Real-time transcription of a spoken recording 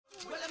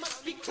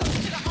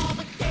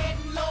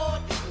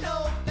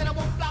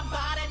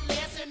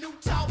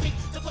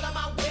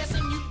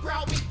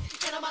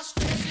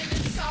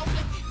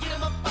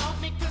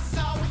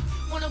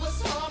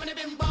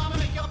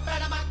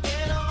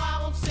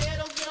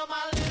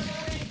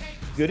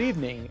Good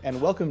evening,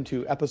 and welcome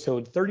to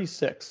episode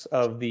 36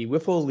 of the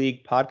Wiffle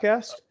League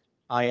podcast.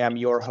 I am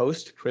your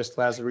host, Chris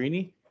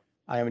Lazzarini.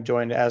 I am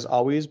joined, as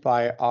always,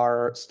 by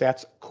our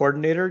stats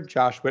coordinator,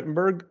 Josh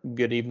Wittenberg.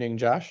 Good evening,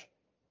 Josh.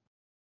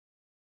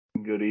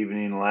 Good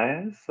evening,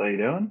 Lazz. How you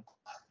doing?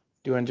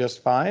 Doing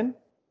just fine.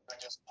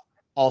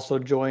 Also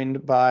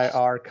joined by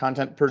our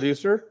content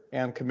producer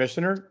and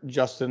commissioner,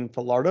 Justin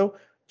Filardo.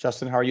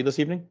 Justin, how are you this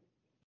evening?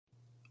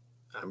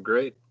 I'm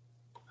great.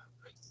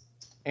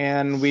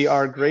 And we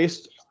are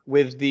graced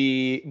with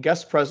the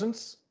guest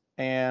presence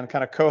and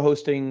kind of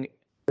co-hosting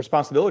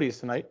responsibilities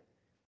tonight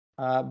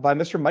by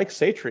Mr. Mike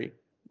Saetre.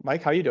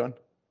 Mike, how you doing?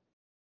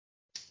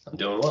 I'm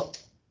doing well.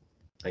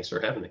 Thanks for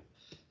having me.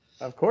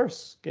 Of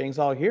course, gang's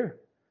all here.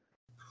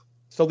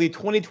 So the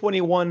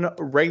 2021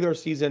 regular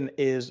season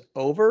is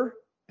over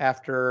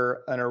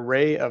after an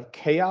array of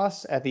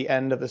chaos at the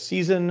end of the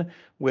season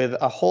with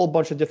a whole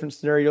bunch of different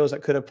scenarios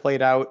that could have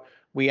played out.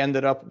 We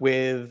ended up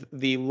with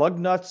the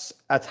Lugnuts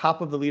atop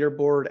of the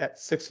leaderboard at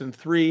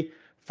 6-3,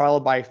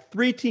 followed by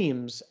three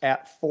teams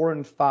at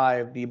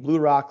 4-5, the Blue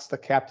Rocks, the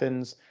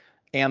Captains,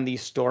 and the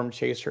Storm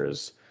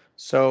Chasers.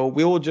 So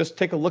we will just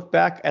take a look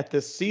back at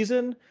this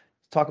season,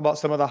 talk about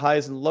some of the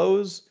highs and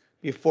lows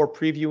before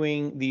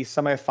previewing the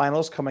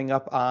semifinals coming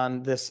up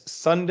on this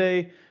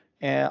Sunday,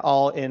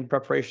 all in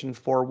preparation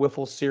for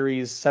Wiffle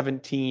Series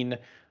 17,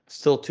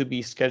 still to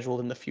be scheduled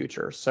in the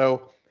future.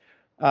 So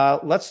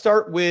let's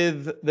start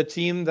with the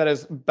team that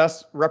is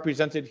best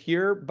represented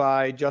here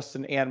by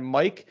Justin and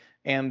Mike,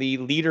 and the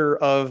leader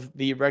of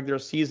the regular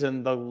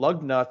season, the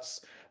Lugnuts.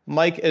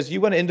 Mike, as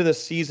you went into the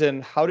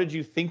season, how did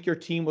you think your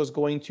team was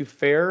going to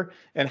fare,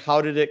 and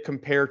how did it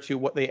compare to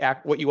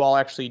what you all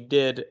actually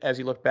did as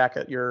you look back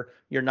at your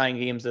 9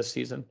 games this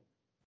season?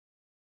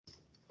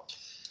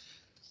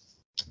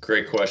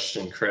 Great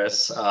question,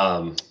 Chris.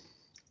 I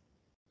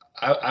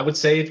would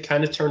say it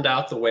kind of turned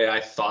out the way I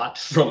thought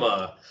from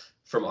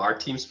our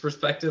team's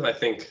perspective. I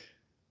think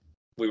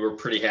we were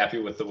pretty happy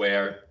with the way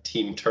our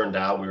team turned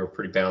out. We were a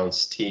pretty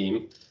balanced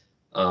team.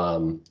 We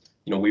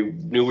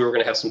knew we were going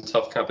to have some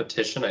tough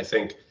competition, I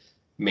think,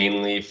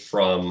 mainly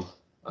from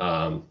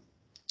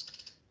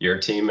your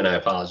team. And I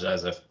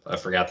apologize, I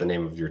forgot the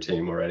name of your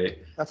team already.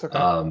 That's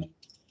okay.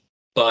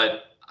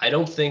 But I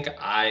don't think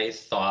I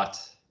thought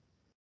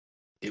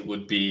it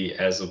would be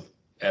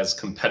as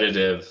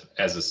competitive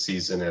as a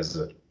season as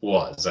it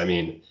was. I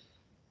mean,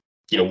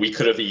 we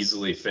could have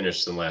easily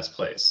finished in last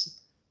place.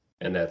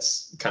 And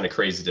that's kind of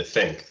crazy to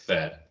think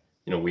that,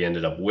 we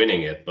ended up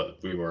winning it, but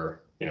we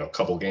were, a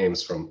couple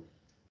games from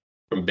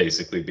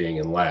basically being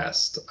in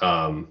last.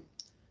 No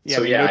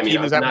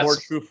team is that more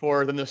true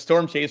for than the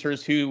Storm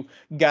Chasers, who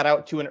got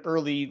out to an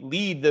early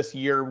lead this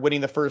year,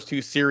 winning the first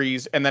 2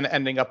 series and then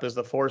ending up as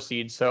the 4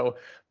 seed. So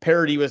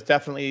parity was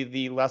definitely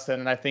the lesson.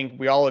 And I think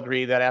we all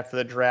agree that after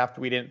the draft,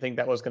 we didn't think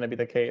that was going to be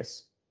the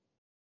case.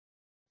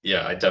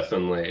 Yeah, I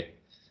definitely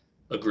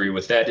agree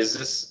with that. Is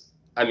this,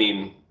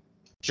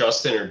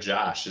 Justin or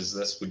Josh,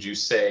 would you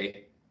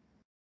say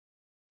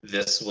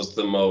this was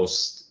the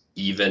most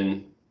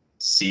even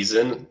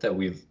season that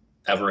we've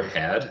ever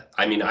had?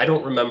 I mean, I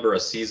don't remember a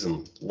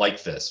season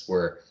like this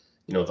where,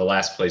 the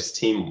last place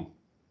team,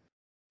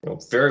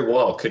 very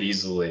well could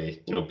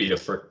easily, beat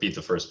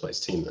the first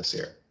place team this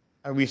year.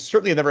 And we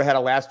certainly never had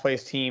a last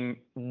place team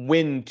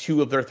win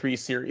 2 of their 3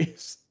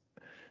 series.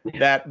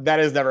 That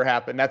has never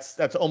happened.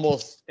 That's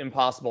almost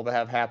impossible to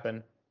have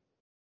happen.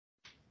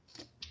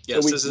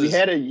 Yes, so we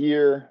had a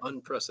year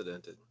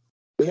unprecedented.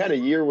 We had a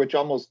year which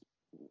almost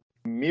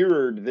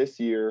mirrored this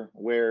year,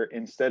 where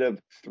instead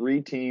of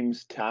 3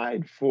 teams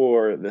tied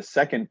for the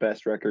second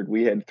best record,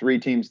 we had 3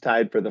 teams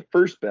tied for the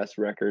first best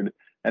record,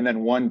 and then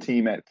 1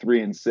 team at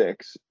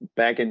 3-6.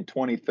 Back in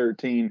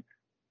 2013,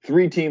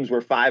 3 teams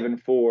were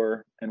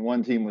 5-4, and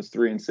 1 team was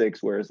 3-6.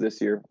 Whereas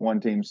this year, 1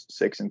 team's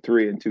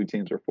 6-3, and 2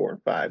 teams are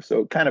 4-5.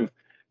 So kind of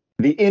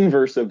the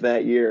inverse of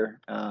that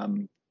year,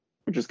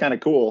 which is kind of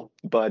cool.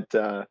 But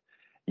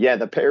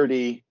the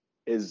parity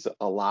is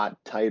a lot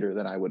tighter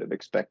than I would have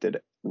expected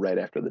right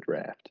after the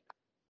draft.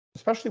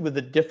 Especially with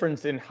the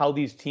difference in how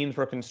these teams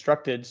were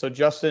constructed. So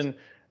Justin,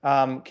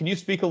 can you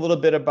speak a little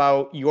bit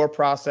about your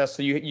process?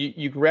 So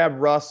you grab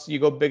Russ, you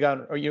go big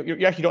on, or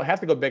you actually don't have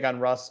to go big on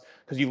Russ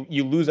because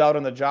you lose out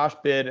on the Josh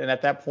bid. And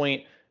at that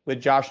point,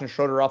 with Josh and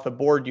Schroeder off the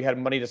board, you had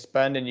money to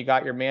spend and you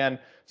got your man.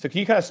 So can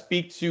you kind of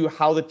speak to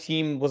how the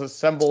team was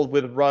assembled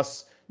with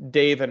Russ,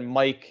 Dave, and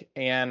Mike,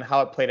 and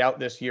how it played out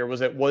this year?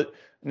 Was it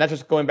not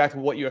just going back to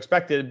what you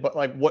expected, but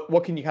like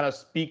what can you kind of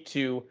speak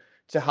to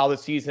how the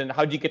season,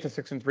 how did you get to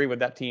 6-3 with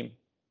that team?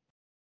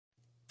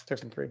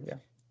 6-3,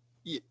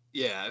 yeah.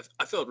 Yeah,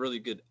 I felt really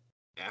good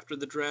after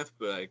the draft,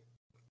 but I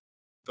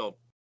felt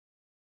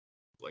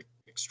like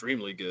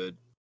extremely good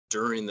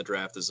during the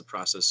draft as the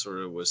process sort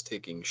of was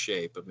taking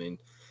shape. I mean,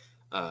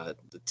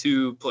 the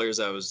 2 players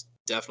I was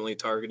definitely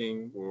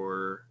targeting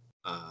were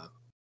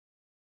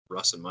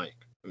Russ and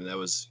Mike. I mean, that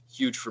was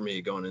huge for me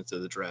going into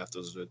the draft.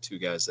 Those were 2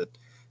 guys that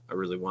I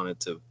really wanted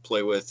to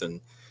play with, and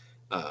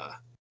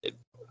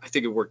I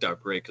think it worked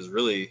out great because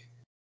really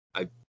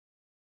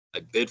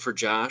bid for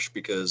Josh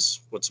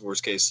because what's the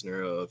worst case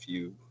scenario if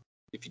you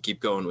keep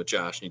going with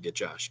Josh and you get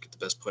Josh, you get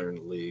the best player in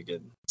the league,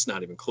 and it's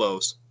not even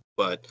close.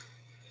 But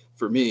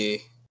for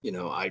me,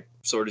 I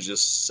sort of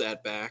just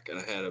sat back and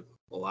I had a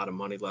lot of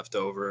money left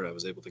over. I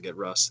was able to get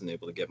Russ and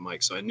able to get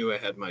Mike. So I knew I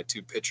had my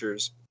two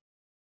pitchers.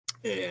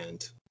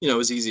 And, it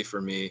was easy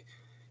for me,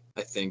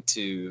 I think,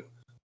 to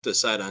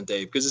decide on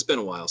Dave because it's been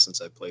a while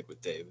since I played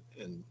with Dave.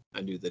 And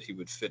I knew that he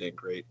would fit in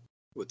great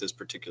with this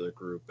particular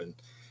group. And,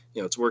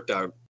 it's worked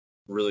out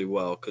really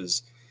well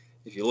because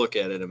if you look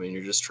at it, I mean,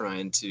 you're just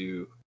trying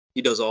to,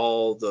 he does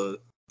all the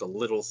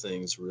little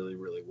things really,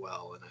 really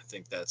well. And I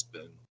think that's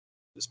been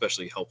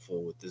especially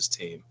helpful with this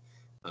team.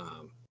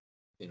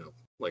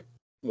 Like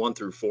 1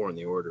 through 4 in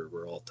the order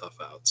were all tough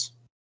outs.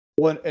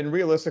 Well, and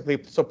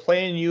realistically, so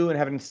playing you and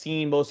having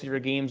seen most of your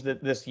games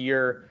this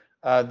year,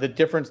 the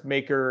difference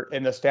maker,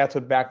 and the stats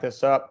would back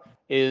this up,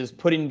 is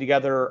putting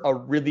together a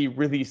really,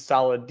 really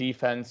solid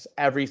defense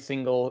every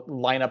single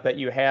lineup that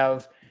you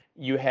have.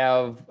 You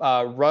have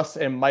Russ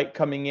and Mike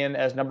coming in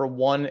as number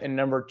 1 and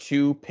number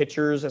 2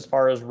 pitchers as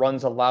far as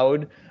runs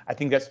allowed. I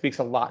think that speaks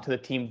a lot to the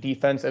team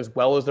defense as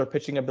well as their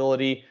pitching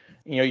ability.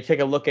 You take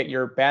a look at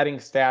your batting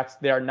stats,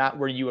 they are not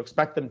where you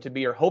expect them to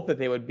be or hope that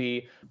they would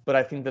be. But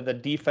I think that the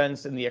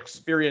defense and the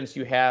experience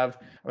you have,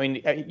 I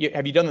mean,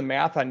 have you done the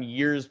math on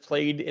years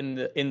played in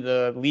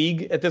the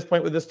league at this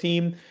point with this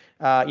team?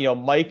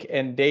 Mike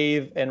and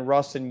Dave and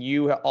Russ and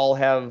you all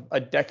have a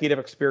decade of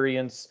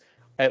experience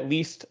at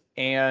least,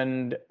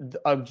 and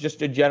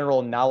just a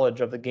general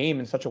knowledge of the game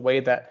in such a way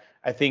that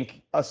I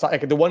think,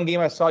 like the one game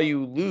I saw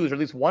you lose, or at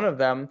least one of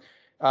them,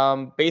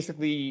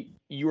 basically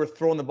you were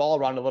throwing the ball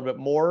around a little bit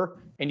more,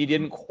 and you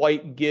didn't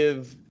quite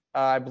give.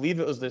 I believe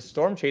it was the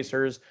Storm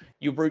Chasers.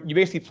 You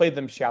basically played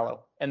them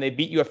shallow, and they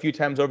beat you a few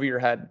times over your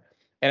head.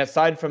 And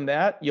aside from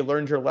that, you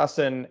learned your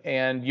lesson,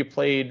 and you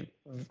played,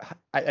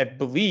 I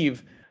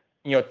believe,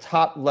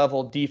 top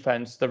level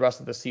defense the rest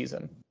of the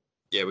season.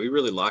 Yeah, we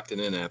really locked it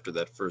in after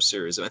that first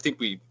series, and I think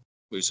we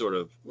sort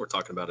of were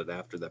talking about it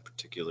after that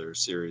particular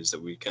series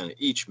that we kind of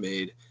each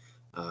made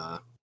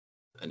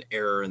an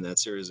error in that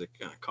series that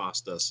kind of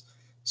cost us.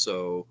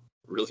 So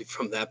really,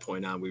 from that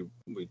point on,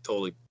 we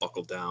totally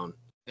buckled down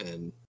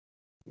and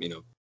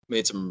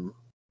made some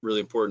really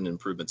important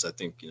improvements. I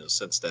think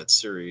since that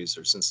series,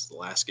 or since the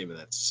last game of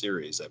that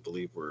series, I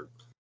believe we're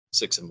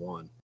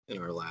 6-1 in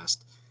our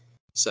last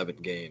 7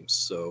 games.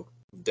 So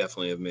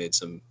definitely have made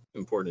some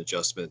important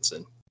adjustments.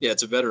 And yeah,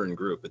 it's a veteran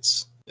group.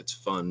 It's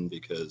fun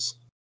because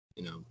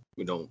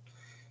we don't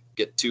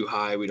get too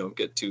high, we don't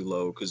get too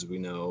low, because we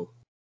know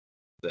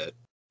that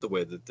the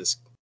way that this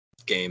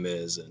game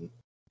is and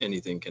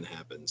anything can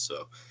happen.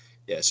 So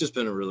yeah, it's just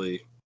been a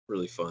really,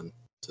 really fun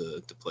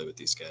to play with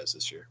these guys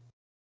this year.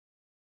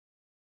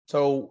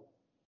 So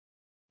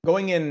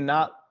going in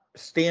not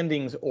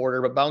standings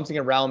order, but bouncing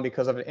around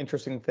because of an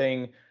interesting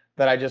thing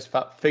that I just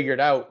figured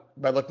out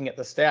by looking at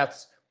the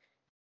stats.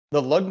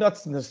 The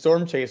Lugnuts and the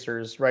Storm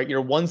Chasers, right?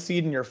 Your 1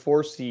 seed and your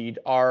 4 seed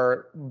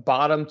are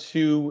bottom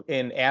 2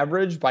 in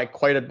average by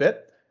quite a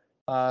bit.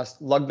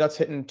 Lugnuts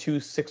hitting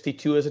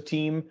 262 as a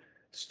team.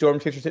 Storm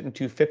Chasers hitting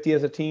 250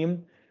 as a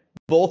team.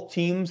 Both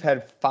teams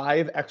had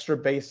 5 extra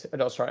base.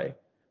 No, sorry.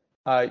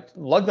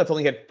 Lugnuts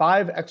only had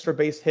 5 extra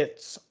base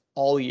hits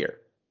all year.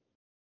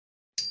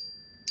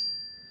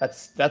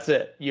 That's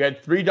it. You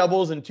had 3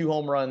 doubles and 2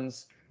 home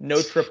runs,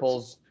 no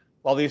triples,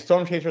 while these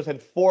Storm Chasers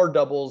had 4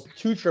 doubles,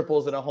 2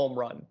 triples, and a home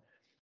run.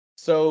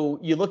 So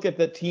you look at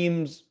the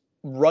team's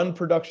run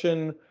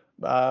production,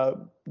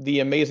 the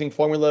amazing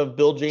formula of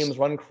Bill James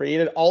run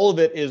created, all of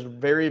it is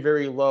very,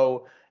 very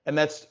low. And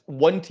that's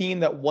one team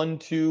that won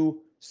 2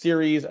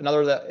 series,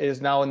 another that is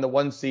now in the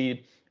 1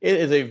 seed. It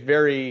is a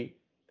very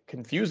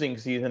confusing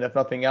season, if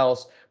nothing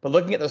else. But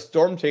looking at the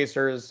Storm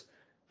Chasers,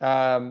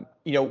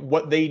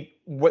 what they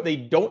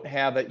don't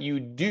have that you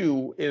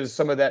do is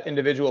some of that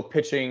individual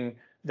pitching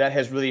that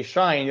has really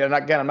shined. And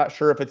again, I'm not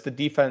sure if it's the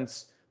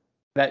defense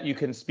that you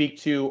can speak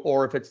to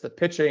or if it's the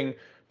pitching,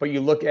 but you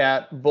look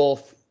at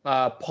both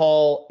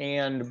Paul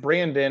and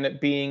Brandon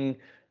being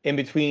in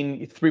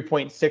between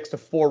 3.6 to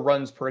 4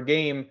 runs per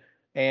game.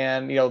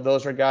 And,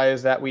 those are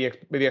guys that we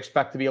maybe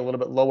expect to be a little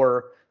bit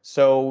lower.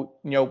 So,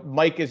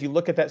 Mike, as you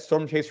look at that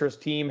Storm Chasers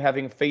team,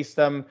 having faced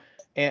them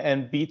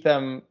and beat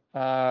them,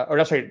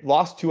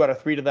 lost 2 out of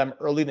 3 to them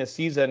early in the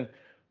season,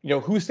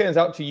 who stands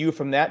out to you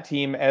from that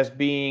team as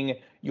being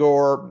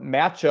your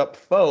matchup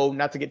foe?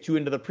 Not to get too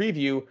into the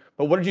preview,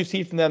 but what did you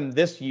see from them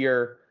this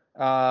year?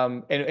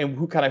 And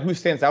who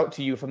stands out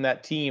to you from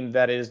that team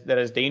that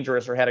is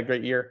dangerous or had a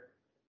great year?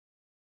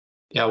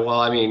 Yeah, well,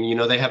 I mean,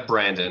 they have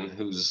Brandon,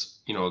 who's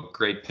a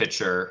great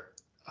pitcher.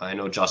 I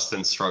know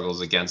Justin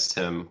struggles against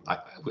him.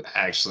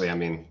 I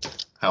mean,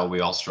 hell,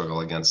 we all struggle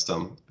against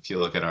him if you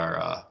look at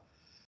our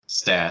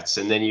stats.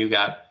 And then you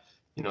got,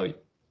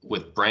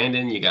 with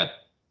Brandon, you got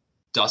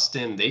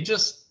Dustin. They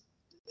just,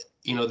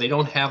 they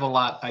don't have a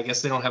lot. I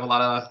guess they don't have a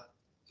lot of,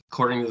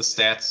 according to the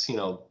stats,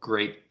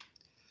 great.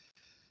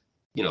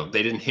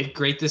 They didn't hit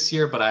great this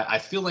year, but I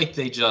feel like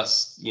they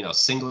just,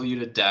 single you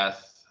to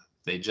death.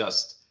 They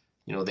just,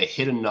 they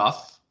hit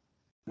enough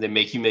They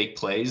make you make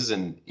plays,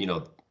 and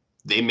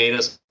they made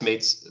us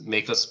make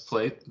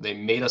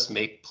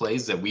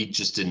plays that we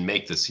just didn't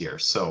make this year.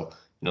 So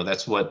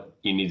that's what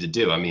you need to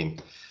do. I mean,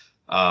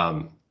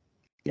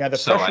 yeah, the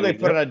pressure they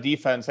put on a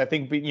defense. I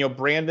think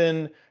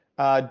Brandon,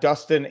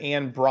 Dustin,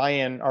 and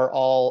Brian are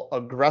all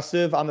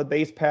aggressive on the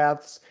base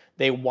paths.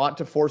 They want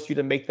to force you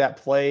to make that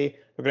play.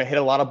 They're going to hit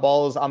a lot of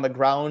balls on the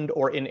ground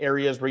or in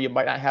areas where you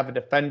might not have a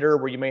defender,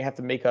 where you may have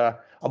to make a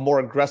more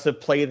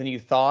aggressive play than you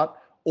thought,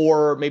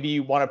 or maybe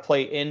you want to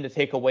play in to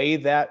take away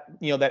that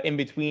that in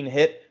between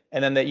hit,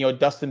 and then that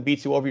Dustin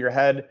beats you over your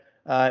head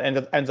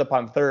and ends up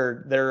on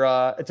third.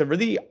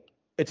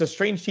 It's a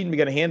strange team to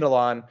get a handle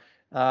on,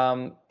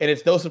 and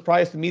it's no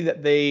surprise to me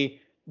that they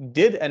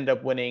did end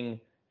up winning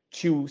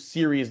 2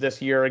 series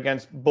this year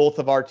against both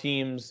of our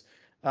teams,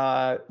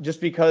 just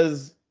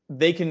because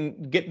they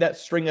can get that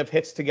string of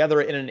hits together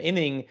in an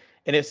inning,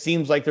 and it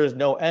seems like there's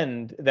no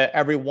end, that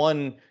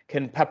everyone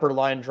can pepper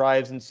line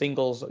drives and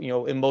singles,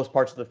 in most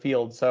parts of the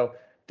field. So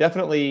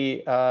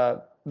definitely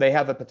they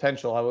have the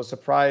potential. I was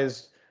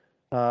surprised.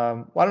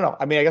 Well, I don't know.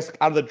 I mean, I guess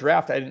out of the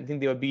draft, I didn't think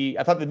they would be.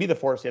 I thought they'd be the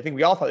 4 seed. I think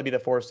we all thought they'd be the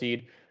 4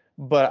 seed,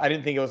 but I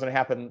didn't think it was going to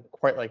happen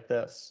quite like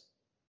this.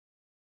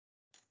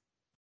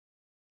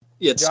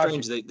 Yeah, it's Josh,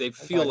 strange. They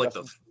feel like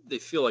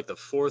the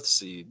 4th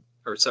seed,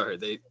 or sorry,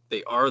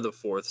 they are the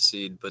 4th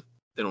seed, but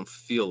they don't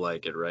feel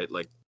like it, right?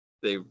 Like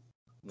they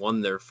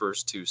won their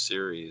first 2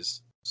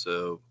 series,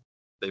 so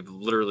they've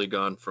literally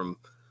gone from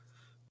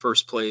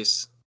first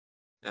place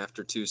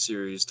after 2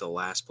 series to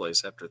last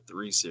place after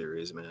 3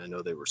 series. I mean, I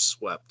know they were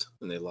swept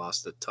and they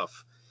lost a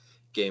tough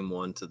game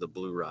 1 to the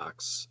Blue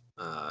Rocks,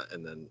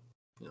 and then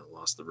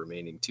lost the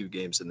remaining 2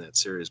 games in that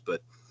series,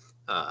 but.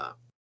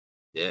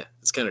 Yeah,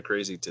 it's kind of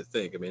crazy to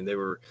think. I mean, they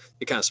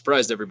kind of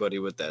surprised everybody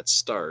with that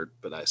start,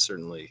 but I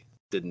certainly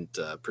didn't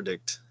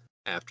predict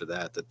after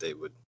that they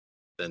would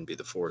then be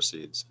the 4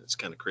 seeds. It's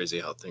kind of crazy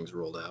how things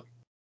rolled out.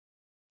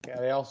 Yeah,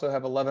 they also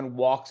have 11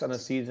 walks on the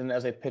season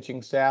as a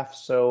pitching staff,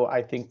 so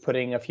I think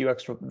putting a few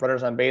extra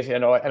runners on base. I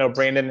know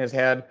Brandon has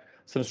had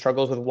some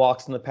struggles with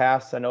walks in the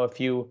past. I know a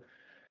few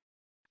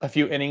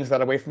innings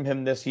got away from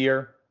him this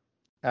year.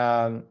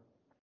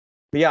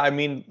 But yeah, I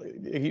mean,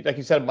 like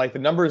you said, Mike, the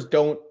numbers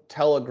don't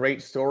tell a great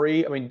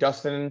story. I mean,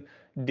 Dustin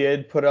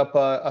did put up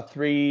a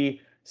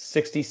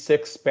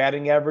 366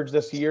 batting average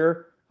this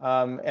year.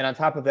 And on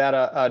top of that,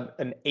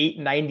 an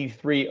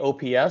 893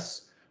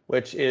 OPS,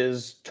 which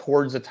is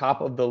towards the top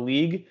of the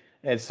league.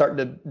 And it's starting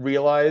to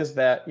realize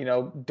that,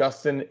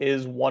 Dustin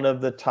is one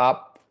of the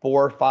top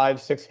 4, 5,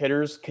 6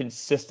 hitters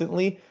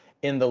consistently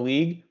in the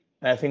league.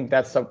 And I think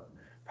that's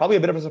probably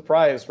a bit of a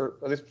surprise for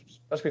at least,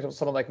 especially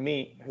someone like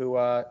me who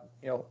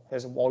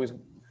has always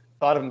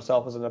thought of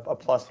himself as a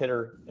plus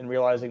hitter, and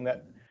realizing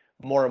that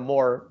more and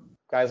more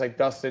guys like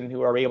Dustin,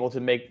 who are able to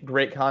make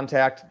great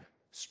contact,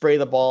 spray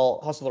the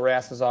ball, hustle their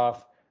asses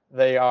off,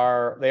 they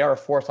are a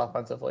force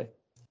offensively.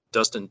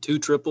 Dustin 2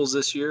 triples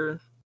this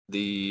year.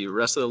 The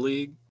rest of the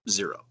league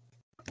 0.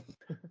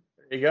 There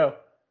you go.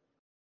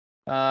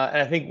 And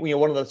I think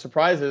one of the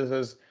surprises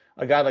is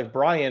a guy like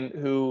Brian,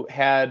 who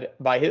had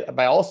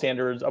by all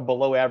standards a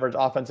below average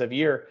offensive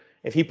year.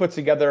 If he puts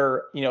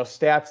together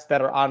stats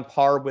that are on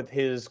par with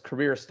his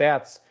career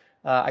stats,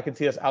 I could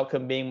see this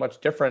outcome being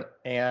much different,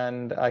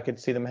 and I could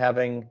see them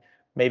having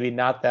maybe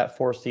not that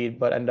 4 seed,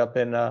 but end up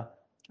in a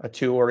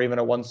 2 or even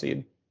a 1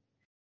 seed.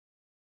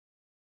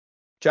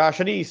 Josh,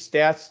 any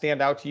stats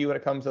stand out to you when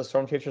it comes to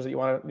Storm Chasers that you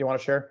want to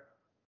share?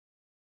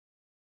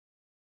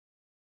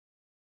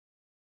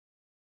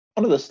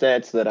 One of the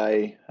stats that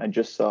I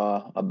just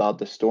saw about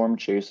the Storm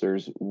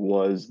Chasers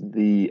was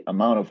the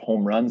amount of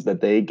home runs that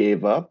they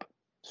gave up.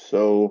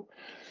 So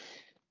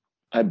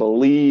I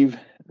believe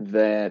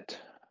that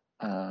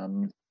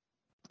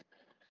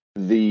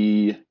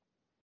the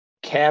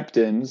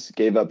Captains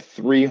gave up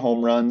 3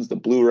 home runs, the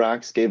Blue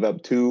Rocks gave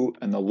up 2,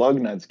 and the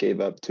Lugnuts gave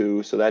up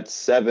 2. So that's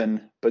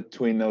 7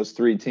 between those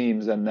 3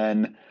 teams. And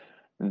then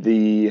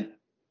the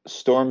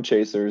Storm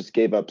Chasers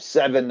gave up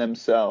 7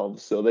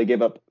 themselves. So they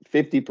gave up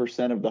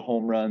 50% of the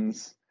home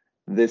runs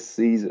this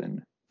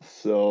season.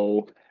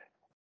 So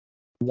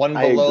one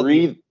below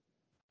the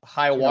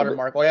high water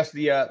mark. Oh, yes,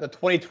 the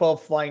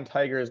 2012 Flying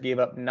Tigers gave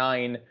up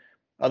 9.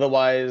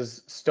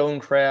 Otherwise, Stone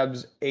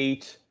Crabs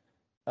 8,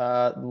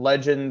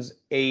 Legends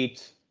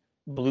 8,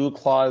 Blue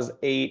Claws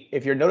 8.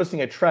 If you're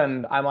noticing a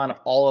trend, I'm on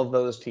all of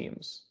those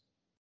teams.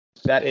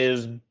 That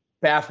is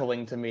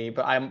baffling to me,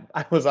 but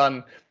I was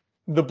on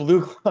the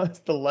Blue Claws,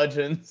 the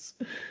Legends,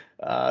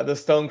 the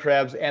Stone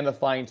Crabs, and the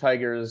Flying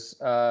Tigers,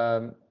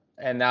 and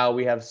now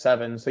we have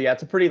 7. So yeah,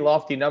 it's a pretty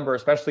lofty number,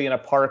 especially in a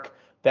park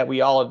that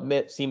we all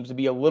admit seems to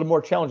be a little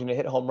more challenging to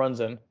hit home runs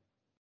in.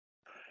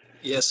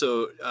 Yeah,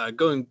 so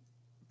going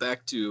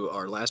back to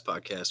our last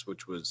podcast,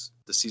 which was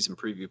the season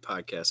preview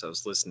podcast, I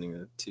was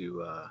listening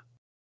to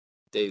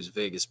Dave's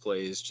Vegas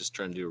plays, just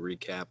trying to do a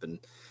recap, and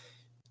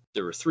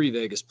there were 3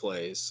 Vegas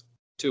plays,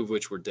 2 of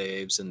which were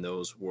Dave's, and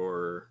those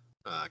were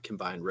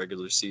combined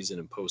regular season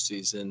and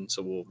postseason,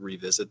 so we'll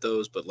revisit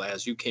those. But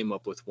Lazz, you came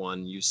up with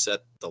one. You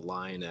set the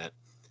line at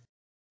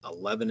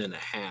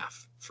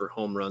 11.5 for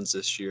home runs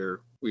this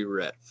year. We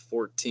were at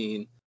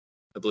 14.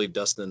 I believe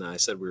Dustin and I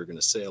said we were going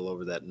to sail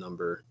over that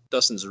number.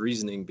 Dustin's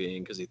reasoning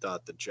being because he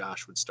thought that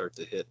Josh would start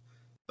to hit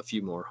a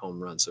few more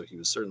home runs, so he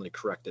was certainly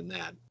correct in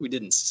that. We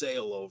didn't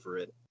sail over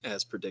it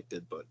as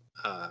predicted, but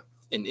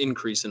an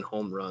increase in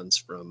home runs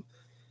from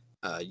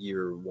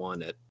year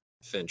one at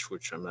Finch,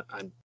 which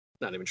I'm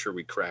not even sure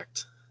we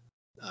cracked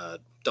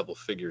double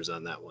figures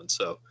on that one.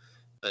 So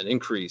an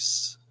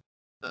increase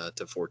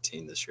to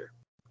 14 this year.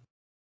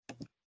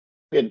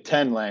 We had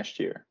 10 last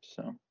year,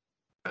 so.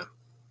 Yeah.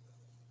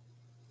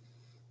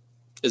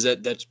 Is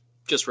that's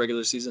just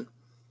regular season?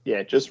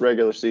 Yeah, just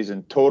regular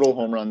season. Total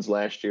home runs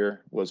last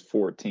year was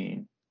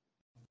 14.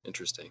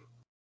 Interesting.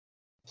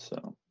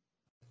 So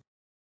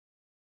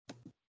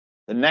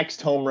the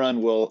next home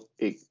run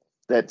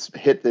that's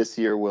hit this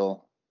year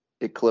will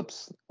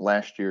eclipse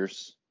last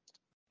year's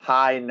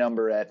high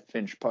number at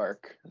Finch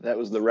Park. That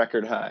was the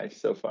record high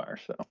so far.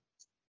 So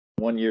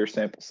 1 year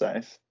sample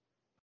size.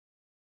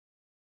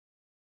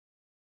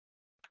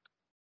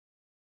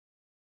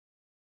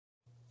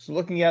 So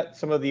looking at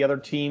some of the other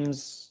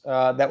teams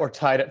that were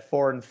tied at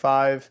 4 and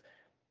 5,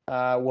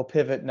 we'll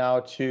pivot now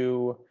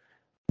to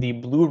the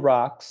Blue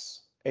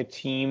Rocks, a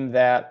team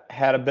that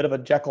had a bit of a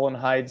Jekyll and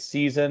Hyde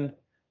season,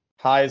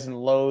 highs and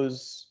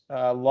lows,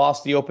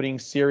 lost the opening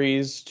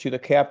series to the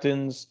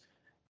Captains,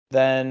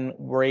 then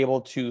were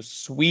able to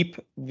sweep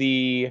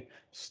the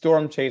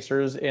Storm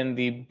Chasers in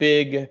the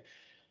big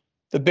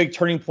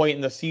turning point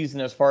in the season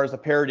as far as the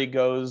parity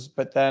goes,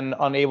 but then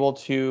unable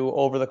to,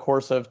 over the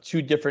course of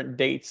 2 different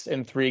dates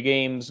in 3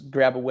 games,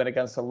 grab a win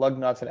against the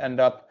Lugnuts and end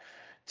up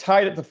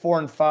tied at the 4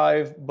 and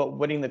 5, but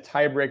winning the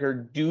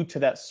tiebreaker due to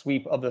that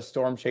sweep of the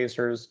Storm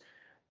Chasers.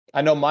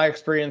 I know my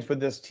experience with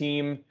this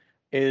team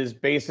is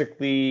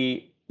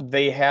basically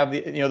they have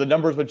the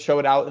numbers would show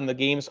it out in the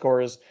game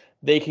scores.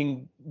 They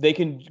can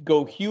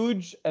go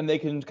huge and they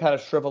can kind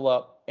of shrivel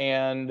up.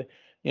 And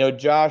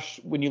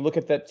Josh, when you look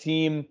at that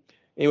team,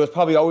 it was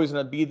probably always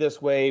going to be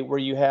this way, where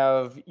you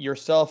have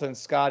yourself and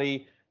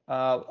Scotty,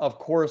 of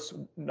course,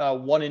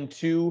 1 and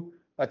 2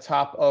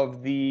 atop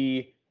of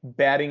the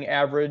batting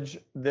average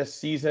this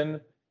season.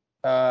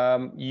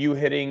 You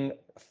hitting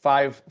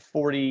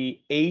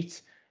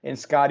 548 and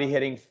Scotty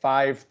hitting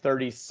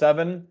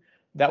 537.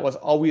 That was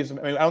always,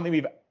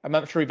 I'm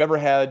not sure we've ever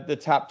had the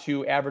top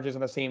 2 averages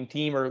on the same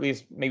team, or at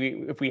least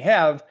maybe if we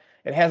have,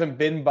 it hasn't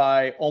been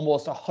by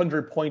almost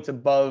 100 points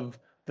above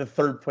the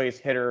 3rd place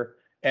hitter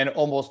and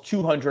almost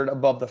 200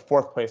 above the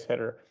 4th place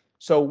hitter.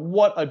 So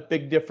what a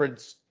big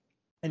difference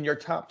in your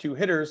top 2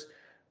 hitters.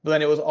 But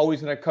then it was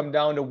always going to come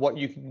down to what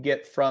you can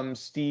get from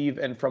Steve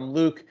and from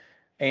Luke.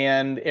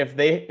 And if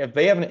they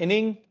have an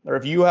inning, or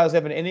if you guys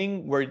have an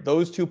inning where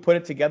those 2 put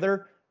it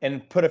together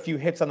and put a few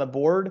hits on the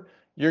board,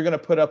 you're going to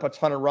put up a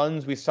ton of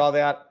runs. We saw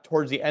that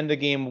towards the end of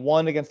game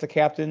 1 against the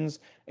Captains,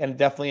 and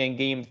definitely in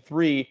game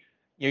 3.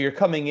 You're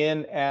coming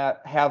in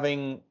at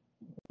having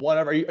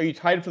whatever. Are you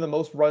tied for the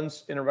most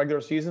runs in a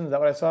regular season? Is that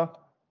what I saw?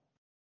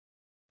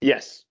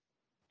 Yes.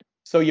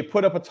 So you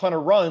put up a ton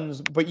of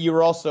runs, but you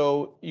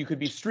could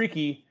be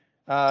streaky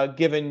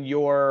given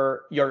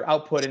your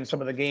output in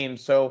some of the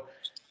games. So,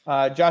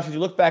 Josh, as you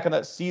look back on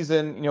that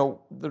season,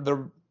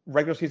 the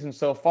regular season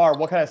so far,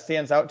 what kind of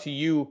stands out to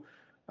you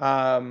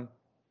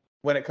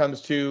when it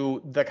comes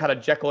to the kind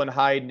of Jekyll and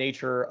Hyde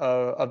nature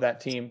of that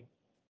team?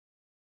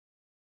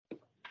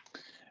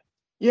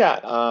 Yeah,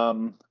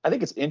 I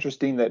think it's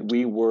interesting that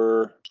we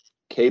were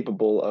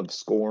capable of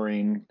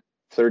scoring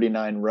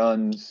 39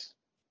 runs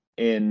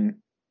in,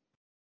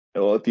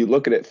 if you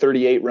look at it,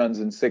 38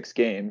 runs in 6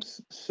 games.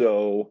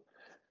 So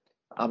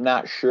I'm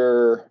not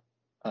sure,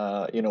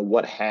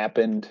 what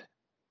happened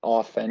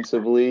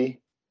offensively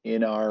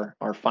in our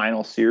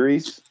final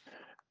series.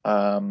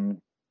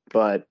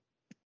 But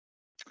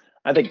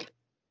I think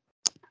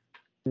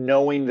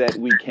knowing that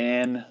we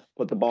can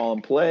put the ball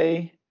in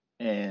play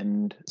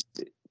and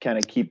kind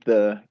of keep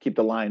the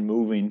line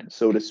moving,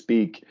 so to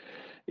speak,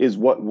 is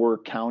what we're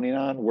counting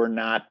on. We're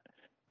not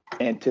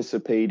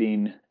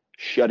anticipating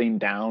shutting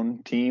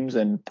down teams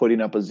and putting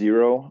up a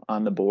 0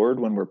 on the board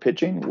when we're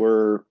pitching.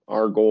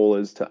 Our goal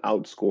is to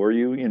outscore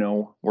you.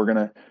 We're going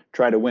to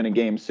try to win a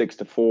game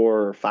 6-4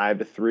 or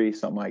 5-3,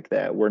 something like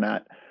that. We're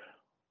not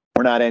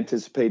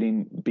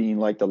anticipating being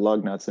like the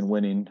Lugnuts and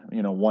winning,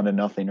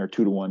 1-0 or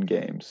 2-1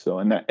 games. So,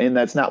 and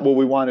that's not what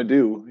we want to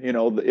do.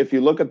 If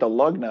you look at the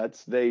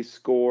Lugnuts, they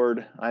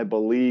scored, I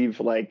believe,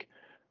 like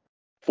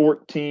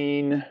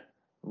 14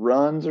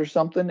 runs or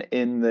something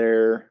in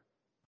their,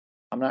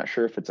 I'm not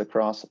sure if it's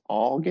across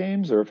all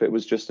games or if it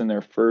was just in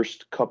their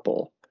first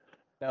couple.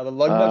 Now, the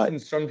Lugnuts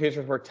and Storm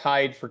Chasers were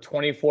tied for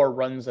 24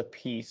 runs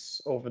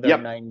apiece over their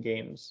 9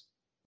 games.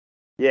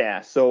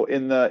 Yeah. So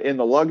in the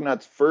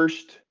Lugnuts'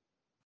 first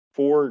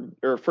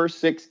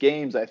 6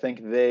 games, I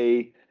think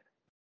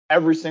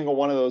every single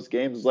one of those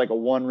games is like a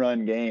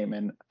 1-run game.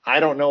 And I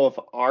don't know if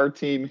our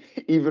team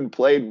even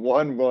played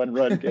one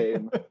 1-run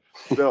game.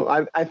 So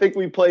I think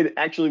we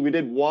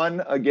did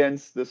one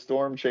against the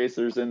Storm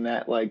Chasers in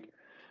that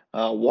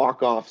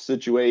walk-off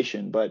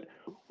situation, but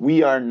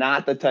we are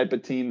not the type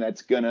of team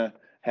that's going to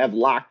have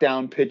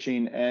lockdown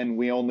pitching and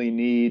we only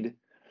need,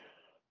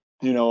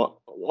 a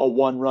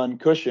 1-run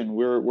cushion.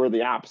 We're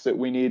the opposite.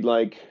 We need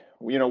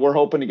we're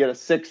hoping to get a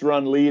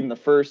 6-run lead in the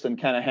first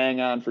and kind of hang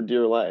on for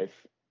dear life.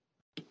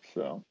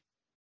 So.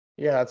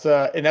 Yeah,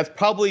 and that's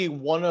probably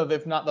one of,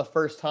 if not the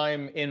first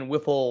time in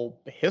Wiffle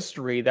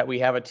history that we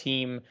have a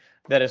team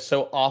that is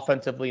so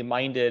offensively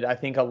minded. I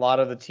think a lot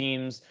of the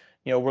teams,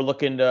 we're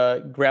looking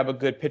to grab a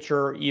good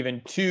pitcher,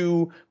 even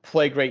two,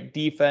 play great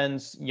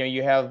defense.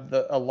 You have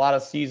a lot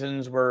of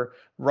seasons where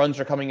runs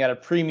are coming at a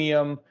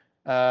premium,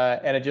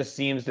 and it just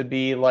seems to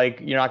be like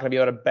you're not going to be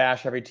able to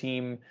bash every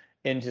team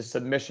into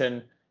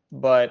submission.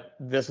 But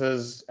this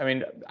is, I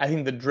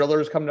think the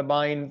Drillers come to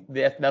mind.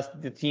 That's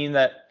the team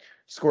that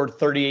scored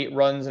 38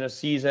 runs in a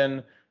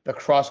season. The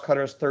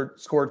Crosscutters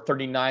scored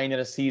 39 in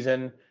a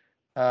season.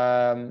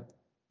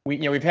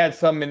 We've had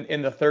some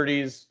in the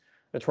 30s.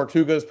 The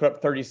Tortugas put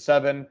up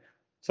 37.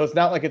 So it's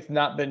not like it's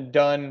not been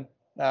done.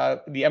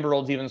 The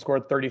Emeralds even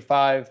scored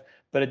 35.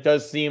 But it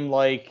does seem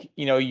like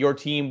your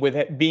team, with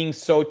it being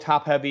so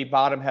top heavy,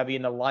 bottom heavy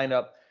in the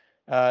lineup,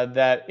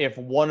 that if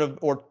one of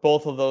or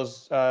both of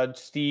those,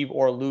 Steve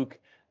or Luke,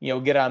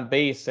 get on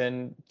base,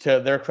 and to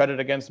their credit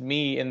against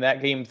me in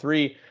that game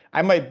 3,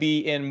 I might be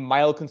in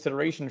mild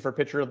consideration for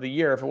pitcher of the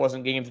year if it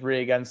wasn't game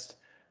 3 against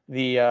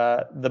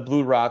the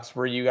Blue Rocks,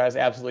 where you guys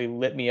absolutely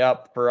lit me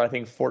up for, I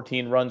think,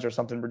 14 runs or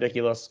something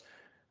ridiculous.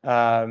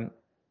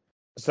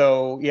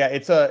 So yeah,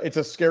 it's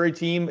a scary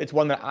team. It's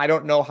one that I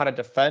don't know how to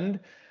defend.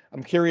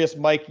 I'm curious,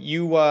 Mike.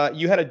 You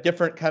had a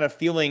different kind of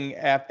feeling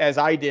as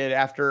I did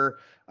after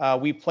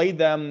we played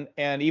them,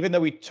 and even though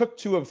we took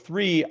 2 of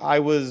 3, I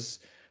was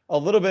a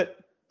little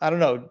bit, I don't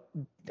know,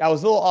 I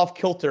was a little off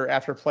kilter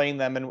after playing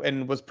them,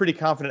 and was pretty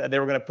confident that they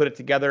were going to put it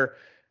together.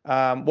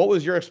 What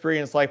was your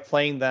experience like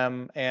playing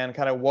them, and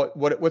kind of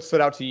what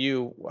stood out to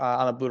you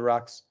on the Blue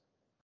Rocks?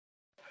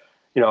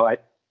 I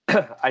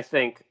I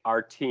think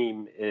our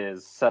team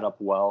is set up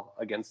well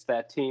against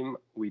that team.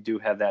 We do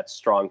have that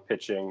strong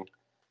pitching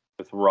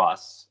with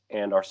Russ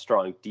and our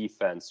strong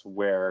defense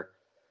where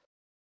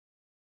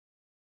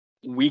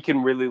we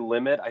can really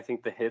limit, I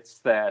think, the hits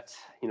that,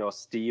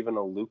 Steve and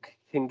a Luke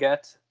can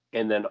get,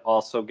 and then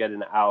also get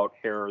an out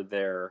here or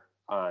there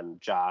on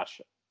Josh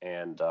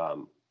and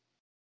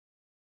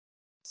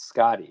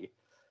Scotty.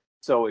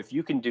 So if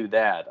you can do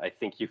that, I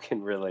think you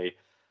can really,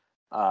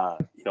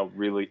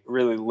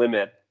 really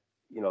limit,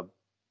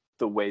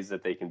 the ways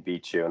that they can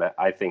beat you. And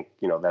I think,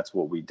 that's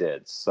what we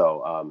did.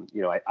 So,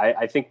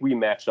 I think we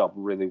matched up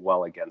really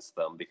well against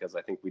them because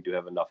I think we do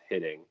have enough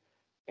hitting,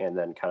 and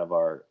then kind of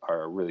our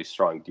really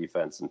strong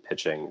defense and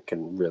pitching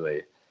can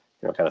really,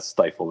 kind of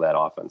stifle that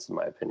offense, in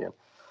my opinion.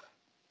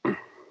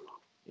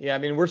 Yeah,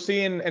 we're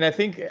seeing, and I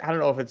think, I don't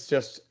know if it's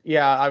just,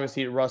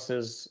 obviously Russ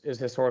is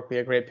historically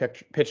a great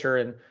pitcher,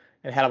 and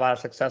had a lot of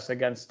success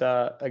against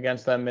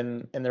them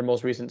in their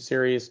most recent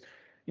series.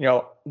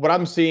 What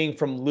I'm seeing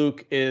from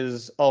Luke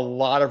is a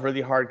lot of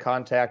really hard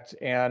contact,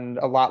 and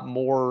a lot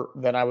more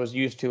than I was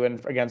used to,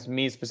 and against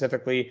me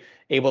specifically,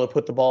 able to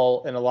put the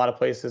ball in a lot of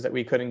places that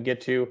we couldn't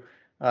get to.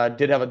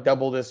 Did have a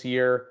double this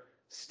year.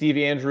 Steve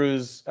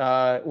Andrews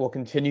will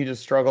continue to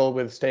struggle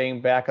with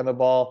staying back on the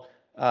ball,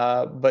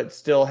 but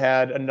still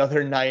had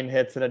another 9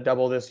 hits and a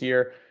double this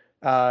year.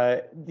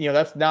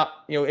 That's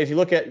not, if you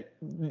look at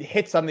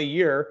hits on the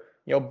year,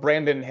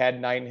 Brandon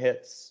had 9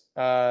 hits.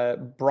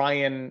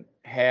 Brian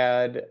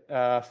had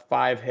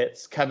 5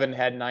 hits. Kevin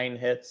had 9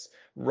 hits.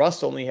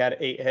 Russ only had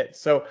 8 hits.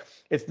 So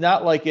it's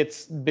not like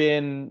it's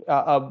been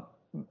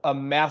a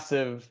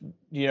massive,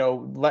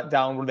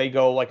 letdown where they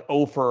go like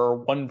 0 for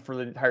 1 for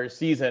the entire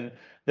season.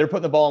 They're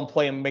putting the ball in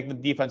play and making the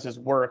defenses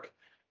work.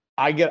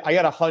 I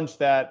got a hunch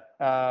that,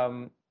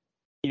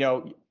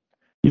 you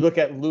look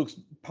at Luke's,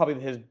 probably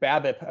his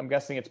BABIP, I'm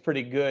guessing it's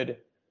pretty good,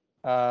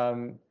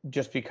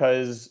 just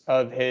because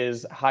of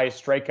his high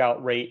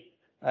strikeout rate,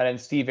 and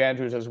Steve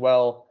Andrews as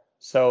well.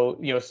 So,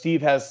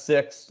 Steve has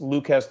 6,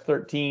 Luke has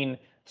 13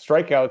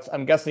 strikeouts.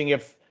 I'm guessing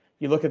if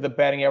you look at the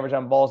batting average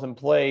on balls in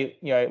play,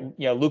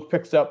 Luke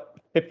picks up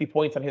 50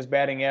 points on his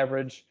batting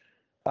average,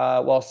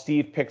 while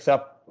Steve picks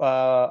up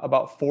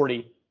about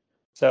 40.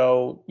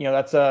 So,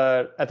 that's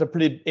a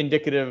pretty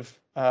indicative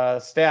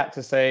stat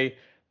to say,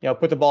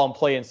 put the ball in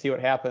play and see what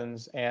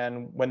happens.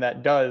 And when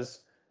that does,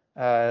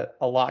 a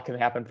lot can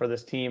happen for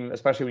this team,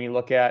 especially when you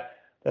look at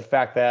the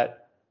fact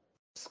that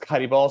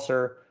Scotty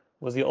Balser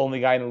was the only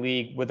guy in the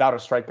league without a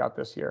strikeout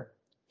this year.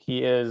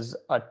 He is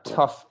a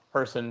tough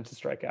person to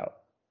strike out.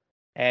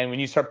 And when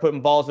you start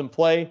putting balls in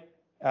play,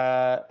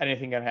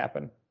 anything can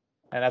happen.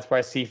 And that's what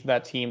I see from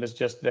that team, is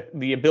just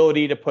the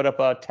ability to put up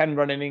a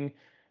 10-run inning,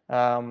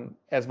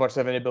 as much as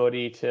an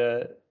ability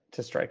to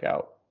strike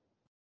out.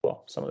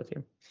 Well, some of the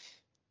team.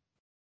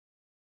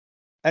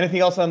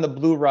 Anything else on the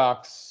Blue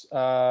Rocks,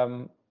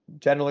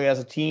 generally as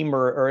a team,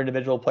 or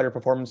individual player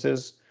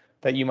performances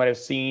that you might have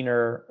seen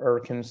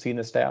or can see in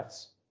the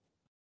stats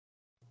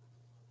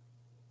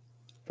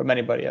from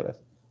anybody of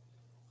it?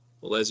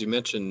 Well, as you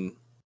mentioned,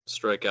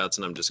 strikeouts,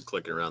 and I'm just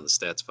clicking around the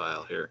stats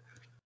file here.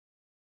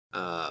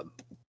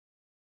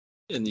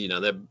 And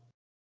that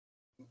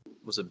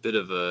was a bit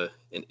of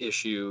an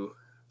issue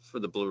for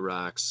the Blue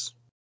Rocks.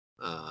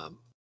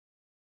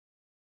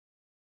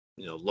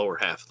 Lower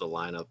half of the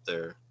lineup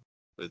there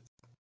with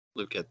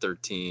Luke had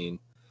 13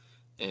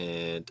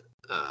 and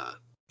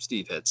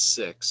Steve had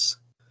 6,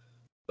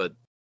 but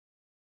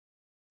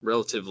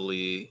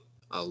relatively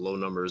low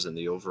numbers in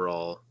the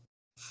overall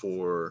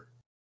for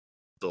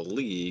the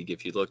league.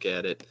 If you look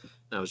at it,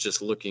 and I was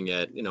just looking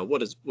at,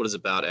 what is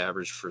about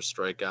average for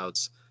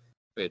strikeouts.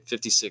 We had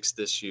 56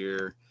 this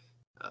year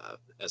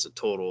as a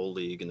total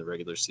league in the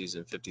regular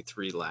season,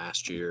 53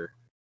 last year,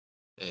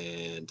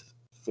 and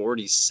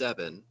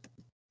 47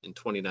 in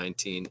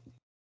 2019,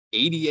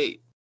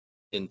 88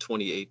 in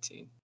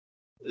 2018.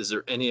 Is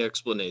there any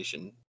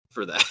explanation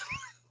for that?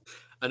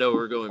 I know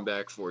we're going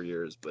back 4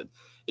 years, but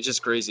it's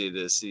just crazy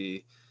to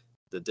see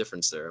the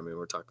difference there. I mean,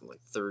 we're talking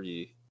like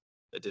 30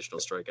 additional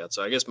strikeouts.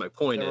 So I guess my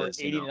point There were is,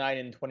 89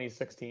 in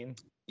 2016.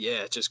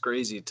 yeah, it's just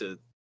crazy to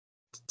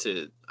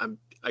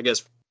I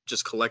guess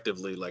just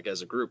collectively, like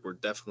as a group, we're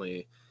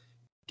definitely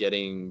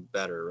getting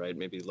better, right?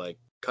 Maybe like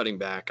cutting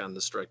back on the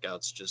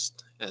strikeouts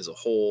just as a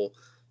whole.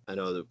 I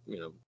know that,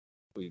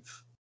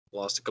 we've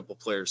lost a couple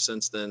players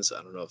since then, so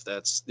I don't know if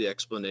that's the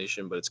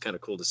explanation, but it's kind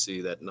of cool to see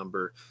that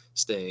number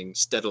staying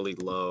steadily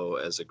low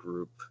as a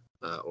group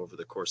over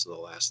the course of the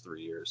last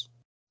 3 years.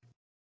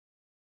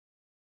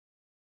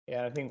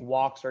 Yeah, I think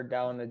walks are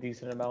down a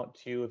decent amount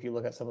too. If you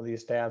look at some of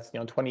these stats,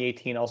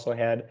 2018 also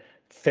had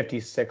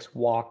 56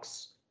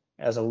 walks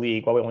as a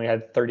league, while we only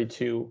had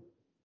 32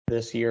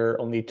 this year,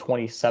 only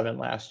 27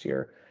 last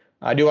year.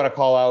 I do want to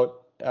call out,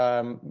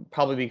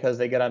 probably because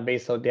they get on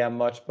base so damn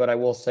much, but I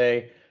will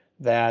say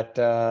that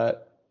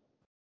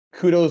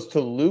kudos to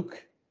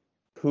Luke,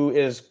 who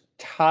is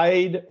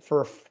tied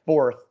for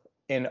 4th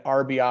in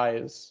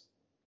RBIs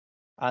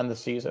on the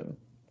season.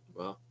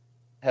 Well,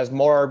 has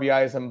more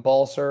RBIs than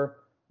Balser,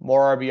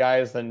 more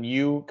RBIs than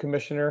you,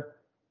 Commissioner,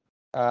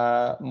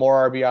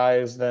 more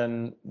RBIs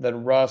than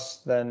Russ,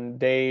 than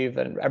Dave,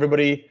 and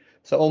everybody.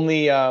 So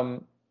only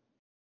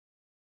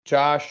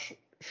Josh,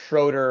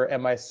 Schroeder,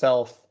 and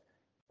myself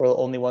were the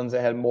only ones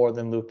that had more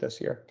than Luke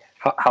this year.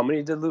 How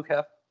many did Luke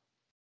have?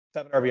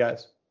 7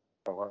 RBIs.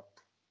 Oh,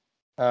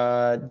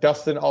 wow.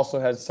 Dustin also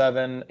had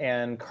 7,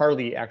 and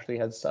Carly actually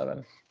had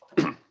 7.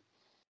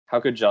 How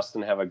could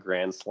Justin have a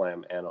grand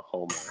slam and a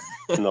homer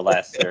in the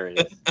last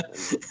series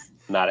and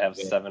not have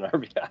 7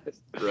 RBIs?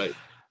 Right.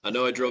 I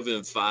know I drove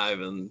in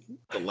 5 in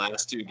the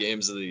last 2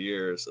 games of the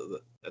year, so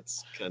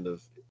that's kind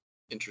of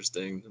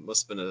interesting. It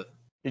must have been a.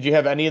 Did you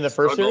have any in the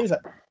first struggle.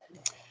 series?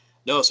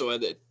 No, so you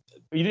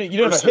didn't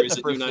have a hit in the that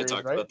you first and I series,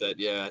 talked right? about that.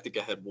 Yeah, I think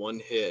I had 1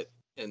 hit,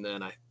 and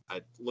then I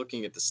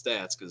looking at the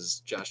stats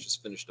because Josh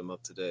just finished them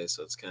up today,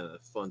 so it's kind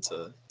of fun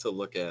to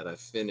look at. I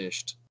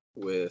finished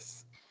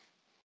with,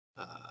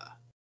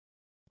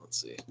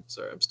 let's see,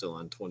 sorry, I'm still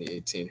on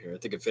 2018 here. I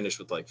think I finished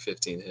with like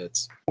 15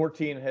 hits.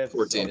 14 hits.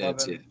 14 11,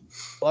 hits. Yeah.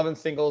 11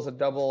 singles, a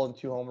double, and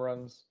 2 home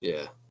runs.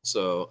 Yeah,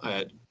 so I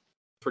had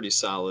pretty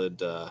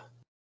solid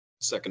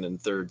second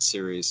and third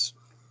series.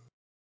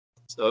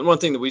 So, and one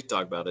thing that we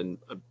talked about, and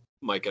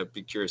Mike, I'd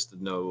be curious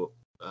to know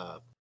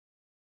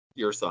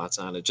your thoughts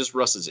on it. Just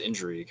Russ's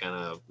injury, kind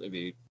of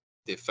maybe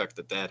the effect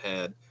that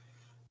had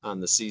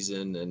on the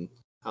season and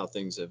how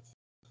things have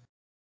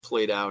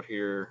played out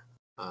here.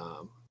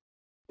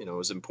 It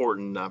was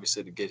important,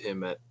 obviously, to get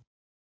him at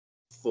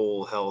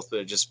full health,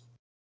 but just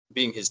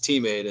being his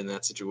teammate in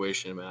that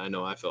situation, I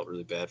know I felt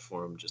really bad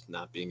for him, just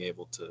not being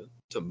able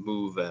to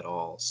move at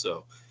all.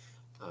 So,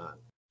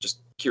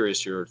 just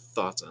curious your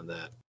thoughts on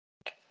that.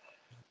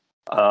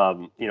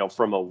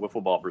 From a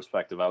wiffle ball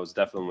perspective, I was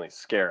definitely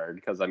scared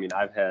because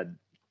I've had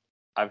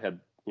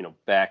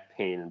back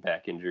pain and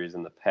back injuries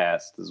in the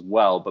past as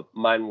well, but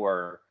mine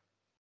were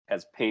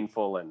as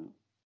painful and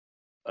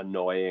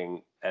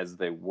annoying as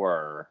they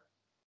were.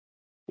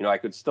 I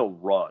could still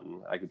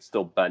run, I could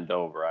still bend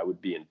over, I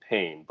would be in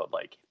pain, but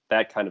like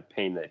that kind of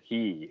pain that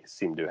he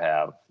seemed to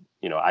have,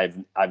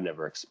 I've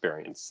never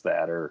experienced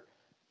that, or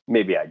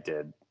maybe I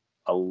did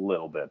a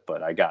little bit,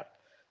 but I got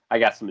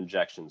some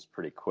injections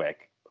pretty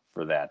quick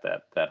for that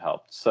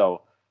helped.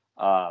 So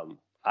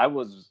I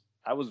was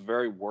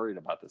very worried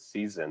about the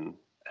season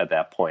at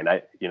that point.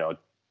 I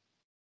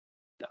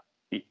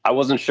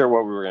wasn't sure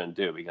what we were going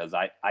to do because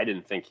I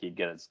didn't think he'd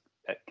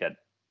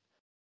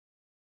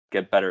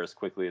get better as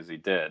quickly as he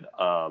did.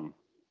 But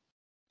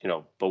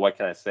what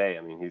can I say?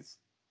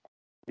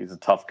 He's a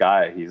tough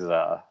guy.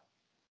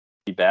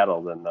 He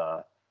battled, and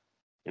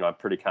I'm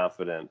pretty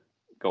confident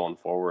going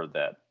forward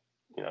that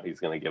he's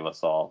going to give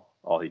us all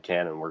he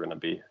can, and we're going to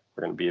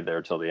be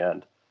there till the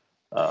end.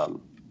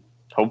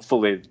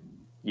 Hopefully,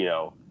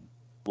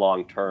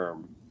 long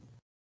term,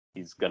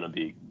 he's going to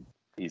be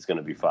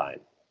fine.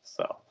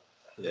 So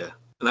yeah,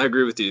 and I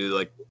agree with you,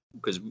 like,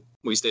 because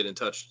we stayed in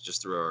touch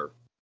just through our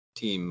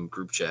team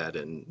group chat,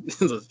 and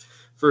the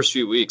first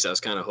few weeks I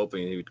was kind of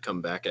hoping he would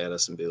come back at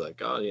us and be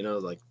like, oh,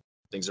 like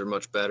things are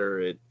much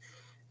better. It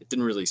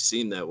didn't really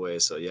seem that way.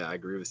 So yeah, I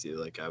agree with you.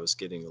 Like I was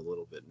getting a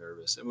little bit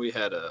nervous, and we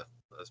had a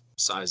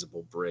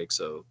sizable break,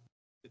 so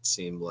it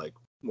seemed like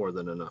more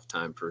than enough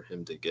time for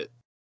him to get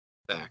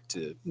back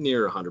to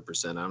near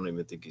 100%. I don't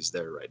even think he's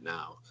there right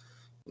now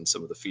in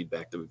some of the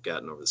feedback that we've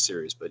gotten over the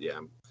series. But yeah,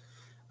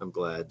 I'm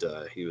glad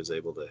he was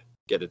able to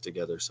get it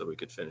together so we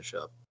could finish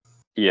up.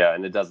 Yeah,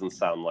 and it doesn't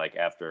sound like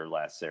after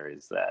last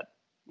series that,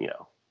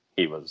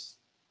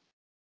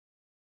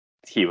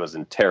 he was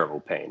in terrible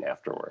pain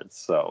afterwards.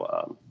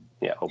 So,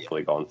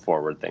 hopefully going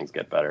forward, things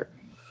get better.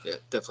 Yeah,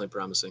 definitely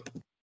promising.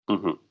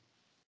 Mm-hmm.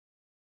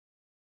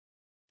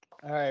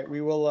 All right,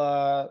 we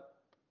will.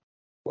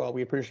 Well,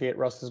 we appreciate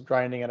Russ is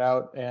grinding it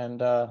out,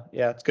 and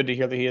it's good to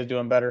hear that he is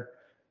doing better.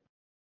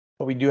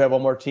 But we do have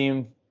one more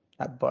team,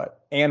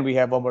 we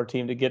have one more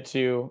team to get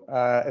to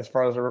as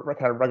far as a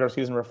kind of regular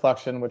season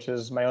reflection, which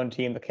is my own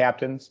team, the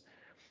Captains.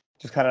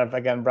 Just kind of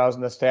again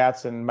browsing the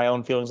stats and my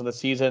own feelings of the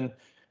season.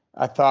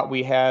 I thought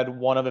we had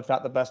one of, if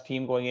not the best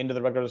team going into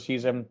the regular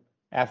season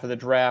after the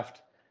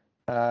draft.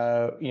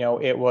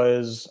 It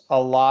was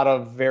a lot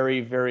of very,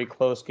 very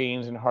close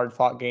games and hard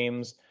fought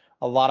games,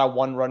 a lot of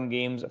one-run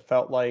games. It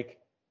felt like.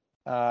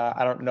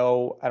 I don't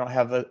know. I don't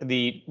have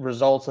the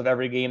results of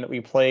every game that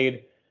we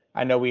played.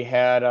 I know we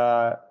had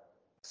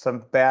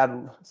some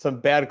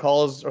bad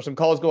calls or some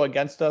calls go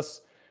against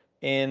us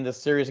in the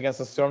series against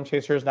the Storm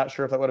Chasers. Not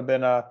sure if that would have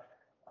been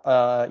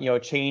a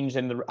change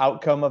in the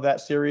outcome of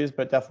that series,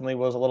 but definitely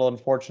was a little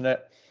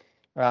unfortunate.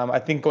 I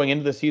think going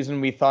into the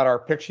season, we thought our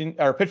pitching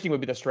would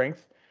be the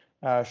strength.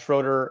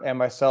 Schroeder and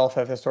myself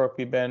have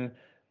historically been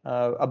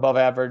above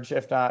average,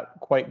 if not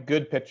quite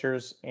good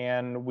pitchers,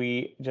 and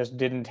we just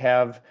didn't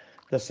have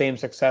the same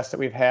success that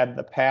we've had in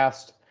the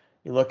past.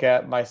 You look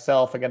at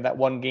myself again. That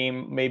one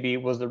game maybe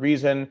was the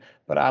reason,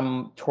 but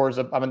I'm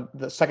in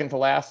the second to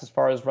last as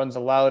far as runs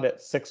allowed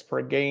at 6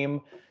 per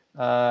game,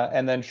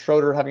 and then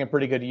Schroeder having a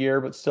pretty good year,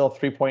 but still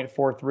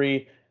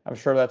 3.43. I'm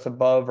sure that's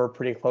above or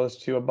pretty close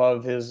to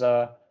above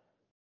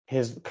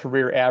his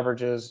career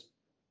averages.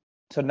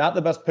 So not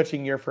the best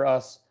pitching year for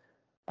us,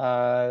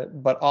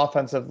 but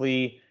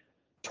offensively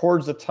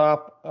towards the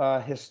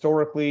top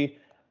historically.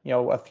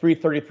 A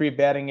 333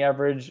 batting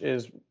average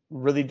is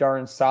really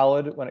darn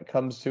solid when it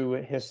comes to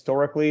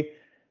historically.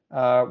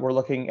 We're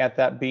looking at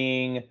that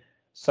being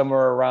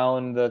somewhere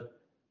around the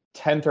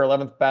 10th or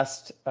 11th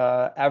best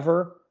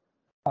ever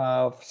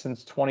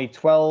since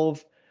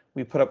 2012.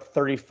 We put up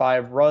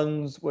 35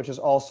 runs, which is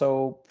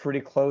also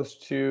pretty close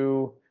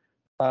to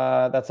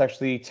that's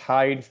actually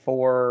tied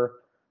for,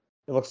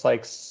 it looks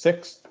like,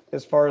 6th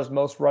as far as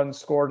most runs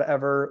scored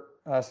ever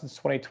since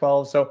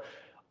 2012. So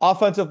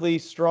offensively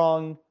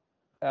strong.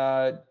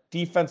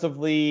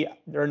 Defensively,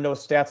 there are no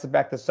stats to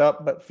back this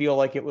up, but feel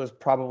like it was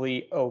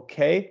probably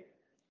okay.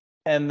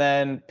 And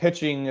then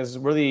pitching is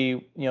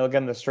really,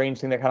 again, the strange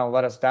thing that kind of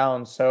let us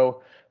down.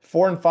 So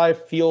 4 and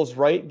 5 feels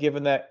right,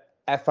 given that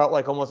I felt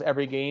like almost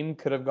every game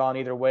could have gone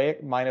either way,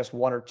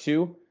 -1 or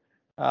 2.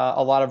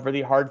 A lot of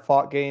really hard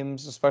fought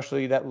games,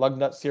 especially that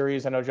Lugnut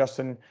series. I know,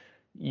 Justin,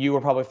 you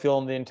were probably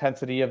feeling the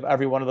intensity of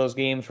every one of those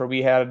games where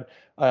we had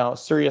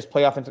serious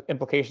playoff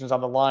implications on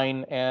the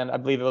line. And I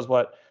believe it was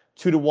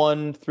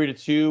 2-1,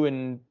 3-2,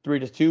 and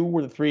 3-2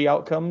 were the 3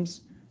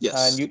 outcomes.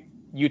 Yes. And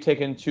you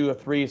taking 2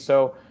 of 3.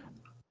 So,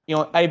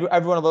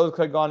 every one of those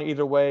could have gone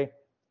either way.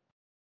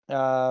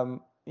 I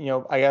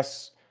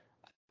guess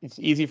it's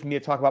easy for me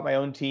to talk about my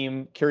own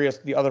team. Curious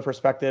the other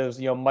perspectives.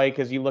 Mike,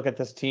 as you look at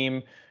this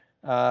team,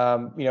 it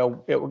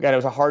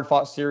was a hard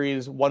fought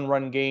series,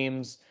 1-run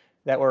games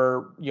that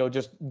were,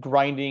 just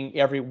grinding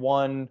every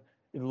one.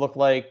 It looked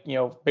like,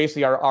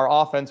 basically our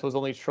offense was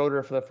only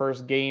Schroeder for the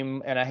first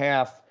game and a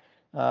half.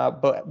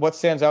 But what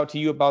stands out to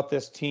you about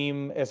this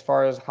team as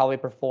far as how they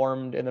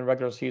performed in the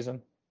regular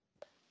season?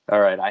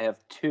 All right, I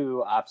have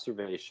 2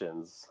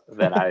 observations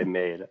that I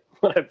made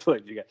when I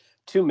played you guys.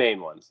 2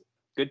 main ones.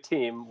 Good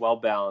team, well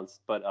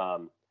balanced, but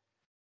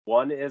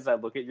one is I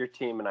look at your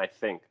team and I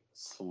think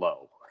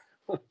slow.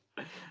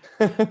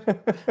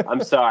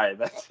 I'm sorry,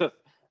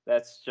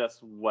 that's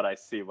just what I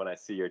see when I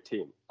see your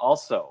team.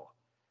 Also,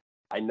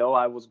 I know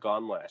I was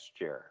gone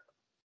last year,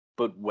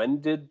 but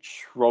when did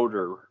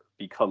Schroeder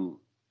become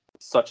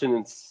such an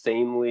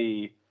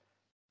insanely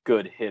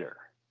good hitter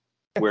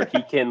where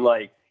he can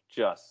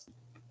just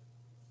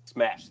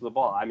smash the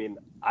ball? I mean,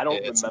 I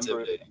don't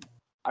remember.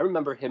 I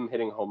remember him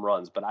hitting home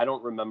runs, but I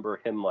don't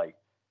remember him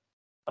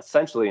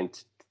essentially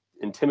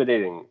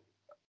intimidating.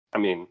 I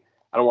mean,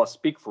 I don't want to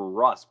speak for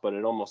Russ, but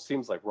it almost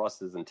seems like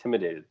Russ is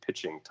intimidated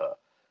pitching to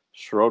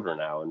Schroeder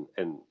now,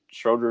 and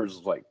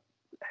Schroeder's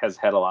has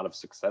had a lot of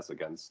success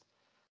against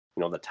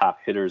the top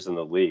hitters in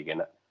the league,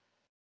 and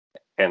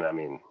I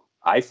mean,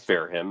 I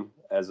fear him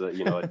as a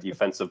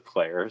defensive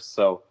player.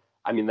 So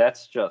I mean,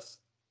 that's just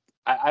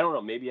I don't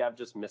know. Maybe I've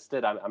just missed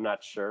it. I'm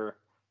not sure,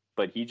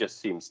 but he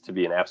just seems to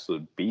be an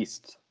absolute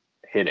beast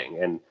hitting.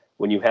 And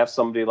when you have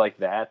somebody like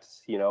that,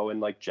 and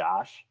like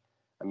Josh,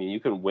 I mean, you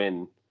can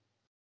win,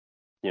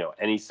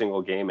 any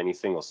single game, any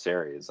single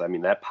series. I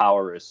mean, that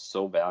power is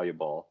so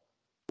valuable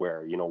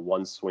where,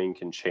 one swing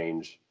can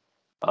change,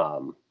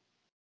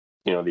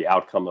 the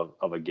outcome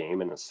of a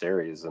game in a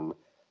series. And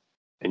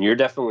you're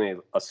definitely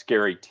a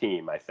scary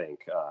team, I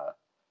think,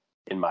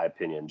 in my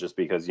opinion, just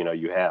because,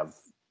 you have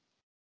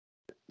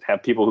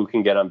have people who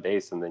can get on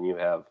base, and then you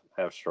have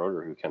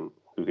Schroeder who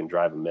can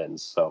drive them in.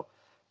 So,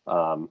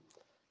 and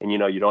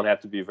you don't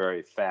have to be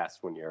very fast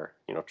when you're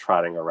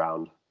trotting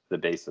around the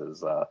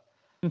bases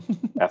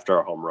after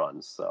a home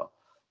run. So,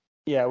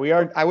 yeah, we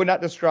are. I would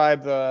not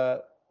describe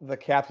the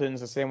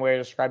captains the same way I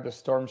describe the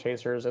Storm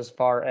Chasers as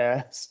far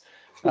as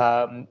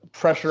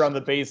pressure on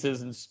the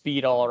bases and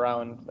speed all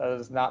around. That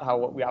is not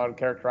how I would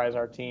characterize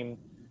our team.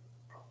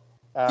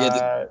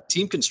 The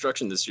team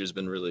construction this year has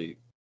been really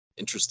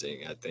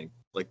interesting. I think,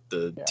 like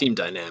the team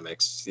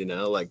dynamics. It's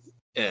like,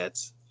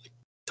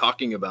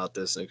 talking about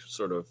this and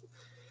sort of,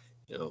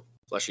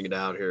 fleshing it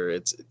out here.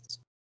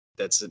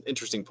 That's an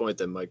interesting point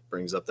that Mike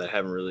brings up that I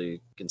haven't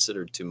really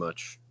considered too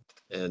much.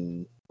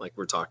 And like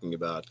we're talking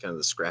about kind of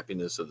the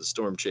scrappiness of the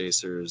Storm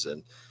Chasers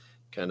and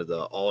kind of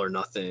the all or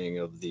nothing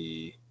of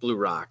the Blue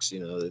Rocks.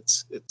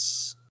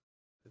 It's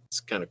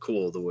kind of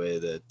cool the way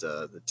that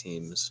the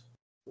teams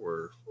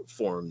were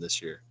formed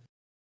this year.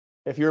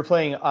 If you were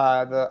playing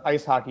the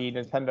ice hockey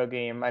Nintendo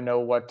game, I know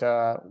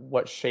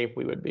what shape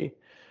we would be.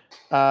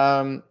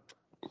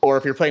 Or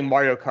if you're playing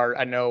Mario Kart,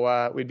 I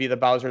know we'd be the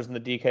Bowsers and the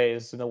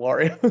DKs and the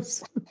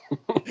Warriors.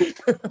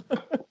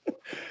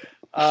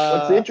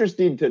 What's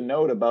interesting to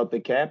note about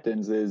the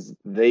captains is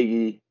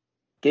they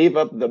gave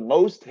up the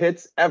most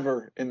hits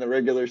ever in the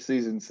regular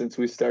season since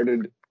we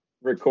started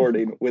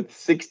recording with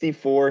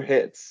 64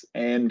 hits.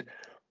 And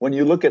when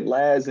you look at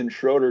Lazz and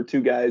Schroeder,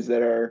 two guys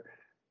that are,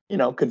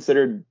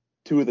 considered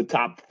two of the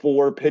top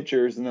 4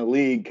 pitchers in the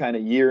league kind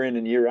of year in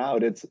and year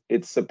out,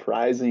 it's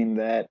surprising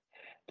that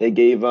they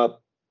gave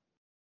up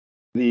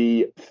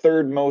the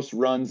 3rd most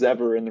runs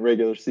ever in the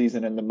regular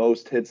season and the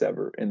most hits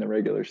ever in the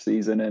regular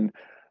season. And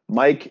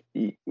Mike,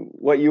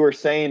 what you were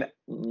saying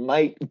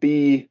might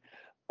be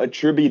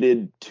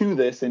attributed to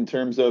this in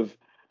terms of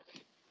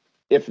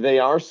if they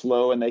are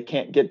slow and they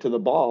can't get to the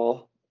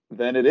ball,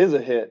 then it is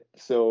a hit.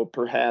 So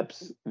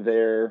perhaps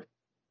their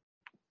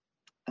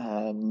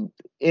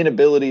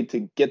inability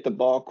to get the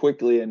ball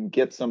quickly and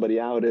get somebody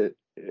out, it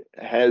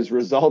has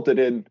resulted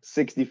in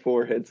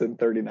 64 hits and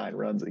 39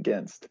 runs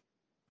against.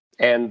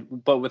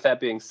 But with that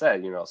being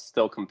said,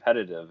 still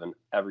competitive, and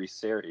every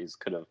series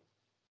could have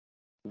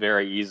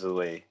very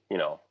easily,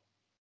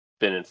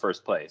 been in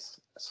first place.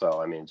 So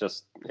I mean,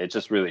 it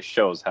just really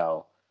shows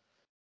how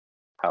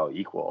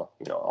equal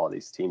all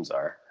these teams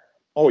are.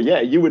 Oh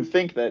yeah, you would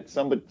think that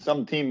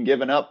some team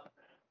giving up,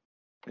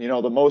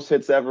 the most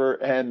hits ever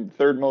and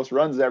 3rd most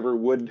runs ever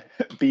would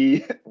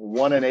be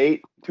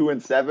 1-8,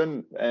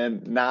 2-7,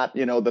 and not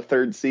the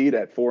 3rd seed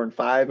at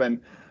 4-5,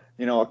 and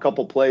a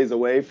couple plays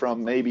away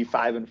from maybe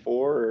 5-4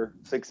 or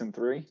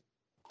 6-3.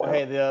 Well,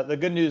 hey, the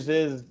good news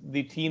is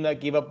the team that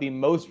gave up the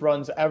most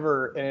runs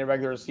ever in a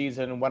regular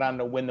season went on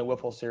to win the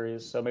Wiffle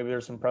Series. So maybe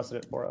there's some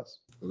precedent for us.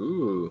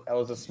 Ooh. That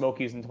was the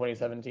Smokies in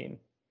 2017.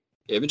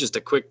 Yeah, even just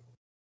a quick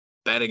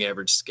batting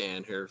average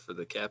scan here for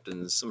the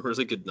captains. Some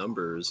really good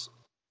numbers.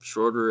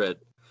 Schroeder at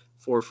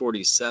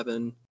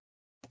 447,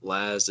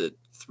 Lazz at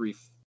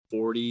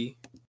 340,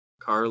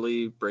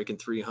 Carly breaking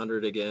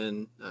 300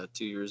 again,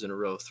 2 years in a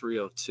row,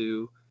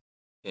 302,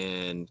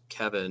 and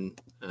Kevin,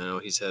 I know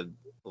he's had a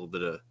little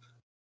bit of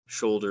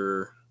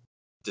shoulder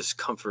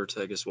discomfort,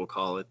 I guess we'll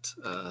call it,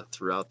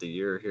 throughout the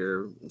year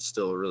here.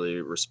 Still a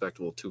really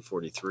respectable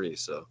 243.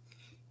 So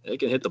they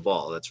can hit the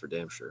ball, that's for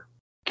damn sure.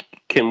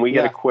 Can we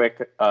get a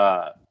quick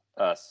stat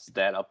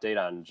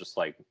update on just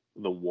like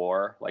the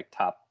WAR, like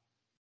top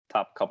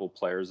couple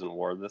players in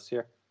WAR this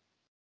year?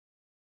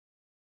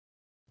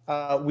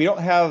 We don't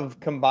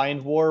have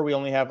combined WAR. We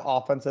only have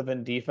offensive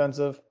and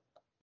defensive.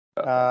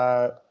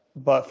 Okay.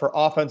 But for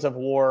offensive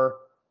WAR,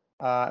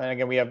 and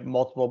again, we have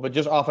multiple, but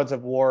just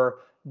offensive WAR,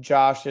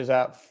 Josh is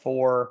at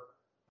 4.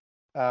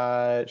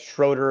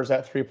 Schroeder is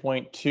at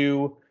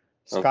 3.2.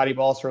 Scotty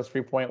Balser is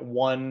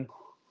 3.1.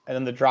 And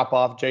then the drop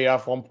off,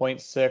 JF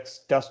 1.6,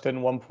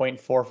 Dustin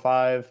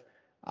 1.45.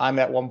 I'm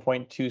at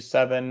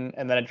 1.27.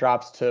 And then it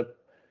drops to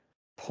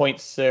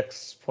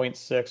 0.6,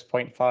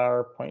 0.6,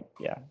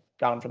 0.5,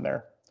 down from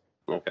there.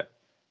 Okay.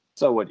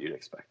 So what you'd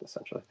expect,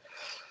 essentially.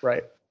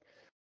 Right.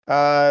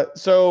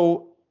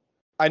 So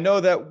I know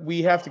that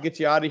we have to get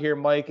you out of here,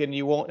 Mike, and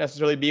you won't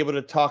necessarily be able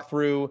to talk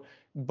through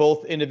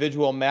both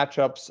individual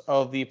matchups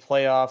of the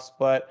playoffs,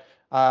 but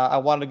I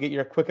wanted to get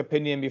your quick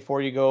opinion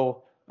before you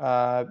go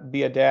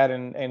be a dad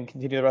and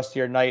continue the rest of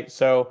your night.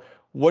 So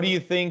what do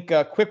you think,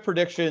 quick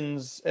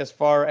predictions as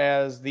far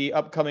as the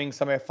upcoming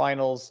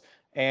semifinals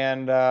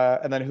and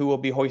then who will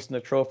be hoisting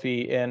the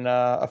trophy in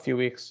a few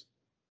weeks?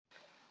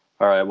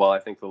 All right. Well, I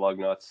think the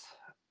Lugnuts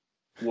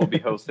will be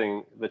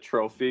hosting the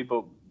trophy,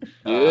 but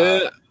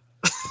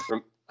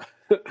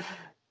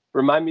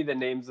remind me the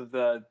names of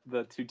the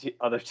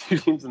other two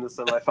teams in the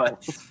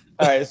semifinals.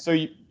 All right. So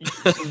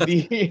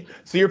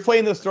you're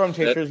playing the Storm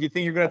Chasers. You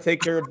think you're going to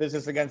take care of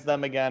business against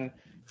them again,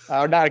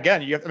 or not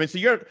again? You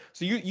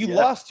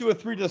lost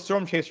 2-3 to the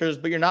Storm Chasers,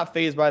 but you're not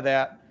fazed by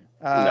that,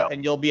 no.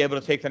 And you'll be able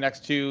to take the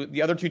next 2.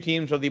 The other 2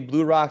 teams are the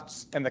Blue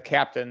Rocks and the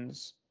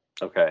Captains.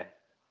 Okay.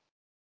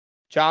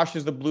 Josh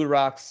is the Blue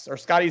Rocks, or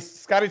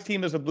Scotty's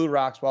team is the Blue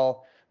Rocks,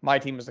 while my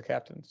team is the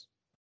Captains.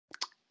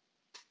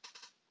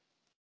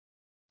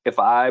 If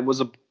I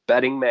was a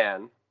betting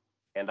man,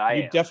 and I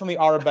You am, definitely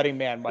are a betting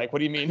man, Mike. What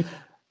do you mean?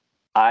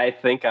 I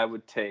think I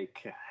would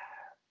take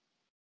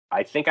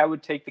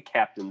the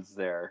captains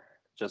there,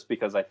 just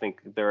because I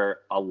think they're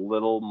a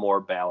little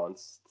more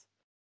balanced,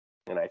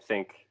 and I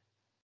think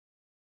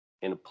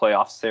in a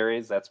playoff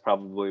series that's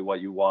probably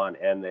what you want,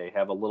 and they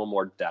have a little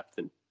more depth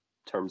in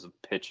terms of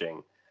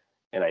pitching,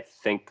 and I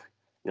think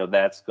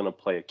that's going to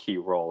play a key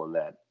role in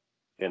that.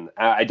 And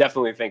I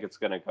definitely think it's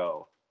going to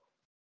go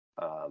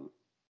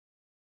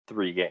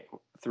 3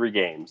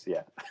 games.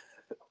 Yeah.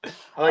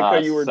 I like how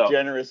you were So-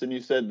 generous and you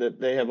said that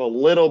they have a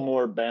little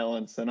more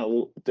balance and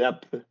a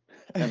depth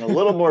and a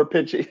little more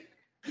pitching.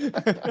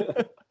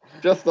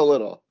 Just a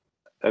little.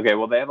 Okay,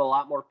 well, they have a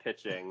lot more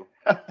pitching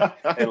and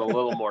a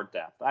little more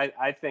depth.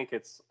 I think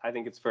it's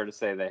fair to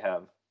say they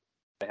have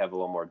a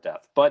little more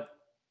depth. But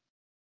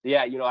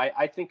yeah,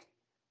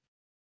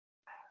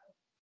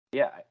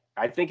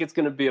 I think it's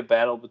going to be a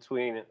battle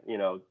between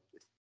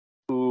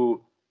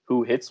who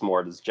hits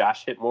more. Does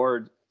Josh hit more?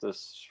 Or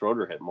does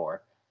Schroeder hit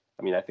more?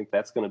 I mean, I think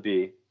that's going to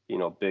be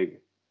big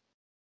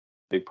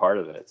part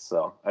of it.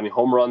 So I mean,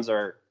 home runs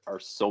are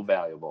so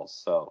valuable.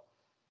 So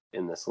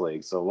in this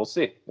league, so we'll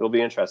see. It'll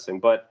be interesting,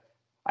 but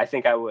I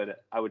think I would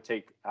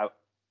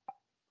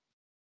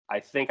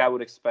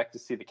expect to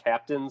see the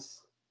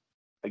captains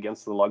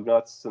against the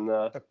Lugnuts in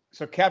the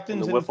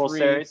captains in Wiffle 3,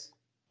 series,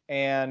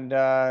 and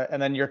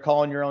then you're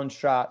calling your own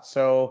shot.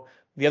 So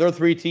the other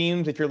 3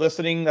 teams, if you're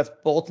listening, that's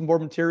bulletin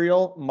board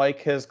material.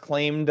 Mike has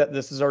claimed that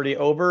this is already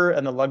over,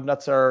 and the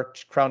Lugnuts are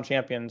crown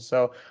champions.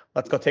 So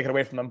let's go take it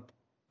away from them.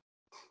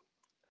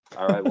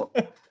 All right. Well,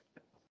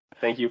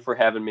 thank you for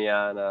having me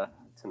on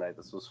tonight.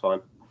 This was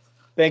fun.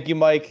 Thank you,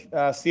 Mike.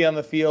 See you on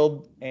the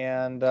field,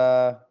 and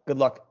good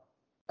luck.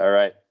 All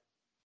right.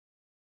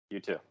 You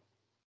too.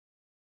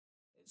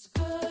 It's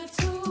good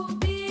to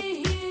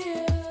be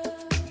here.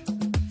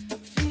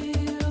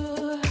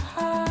 Feel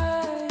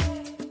high.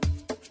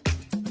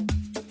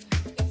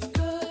 It's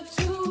good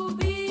to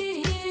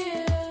be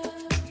here.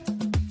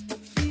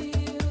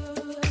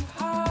 Feel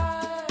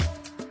high.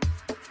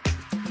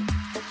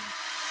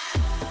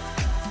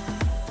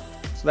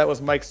 So that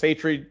was Mike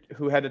Saetre,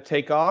 who had to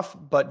take off,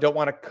 but don't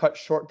want to cut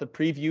short the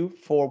preview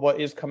for what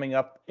is coming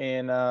up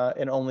in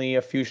only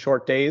a few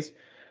short days.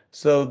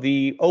 So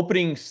the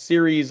opening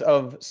series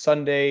of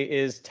Sunday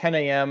is 10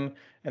 a.m.,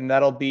 and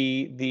that'll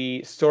be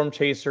the Storm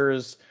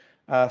Chasers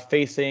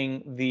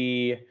facing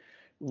the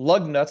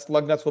Lugnuts.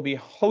 Lugnuts will be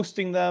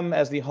hosting them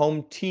as the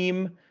home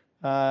team,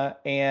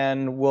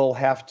 and will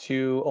have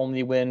to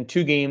only win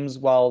 2 games,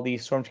 while the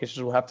Storm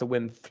Chasers will have to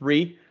win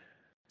 3.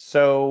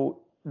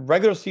 So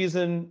regular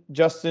season,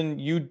 Justin,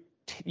 you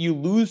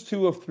lose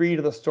 2 of 3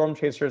 to the Storm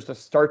Chasers to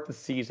start the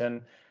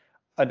season.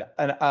 An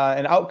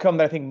outcome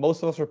that I think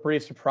most of us were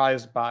pretty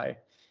surprised by.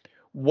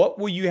 What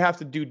will you have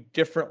to do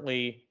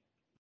differently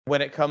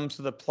when it comes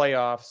to the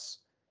playoffs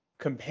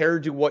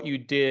compared to what you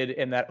did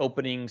in that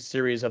opening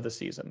series of the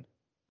season?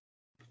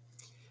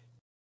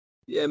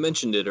 Yeah, I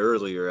mentioned it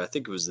earlier. I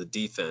think it was the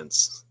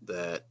defense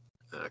that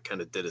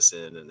kind of did us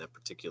in that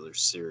particular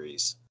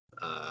series.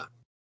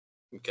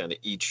 We kind of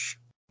each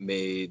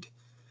made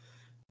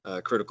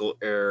a critical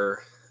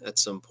error at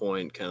some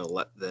point, kind of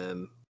let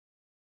them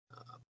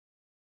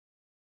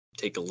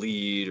take a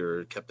lead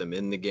or kept them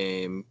in the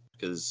game.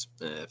 Because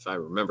if I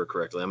remember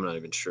correctly, I'm not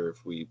even sure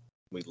if we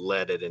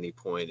led at any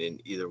point in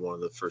either one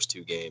of the first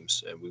 2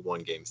 games, and we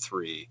won game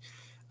 3,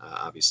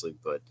 obviously.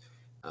 But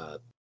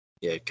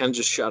yeah, kind of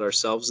just shot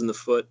ourselves in the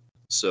foot.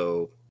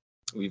 So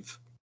we've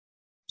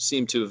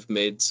seemed to have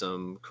made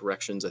some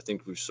corrections. I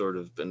think we've sort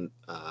of been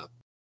a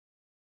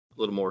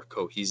little more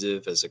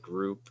cohesive as a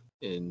group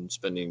in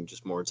spending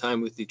just more time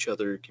with each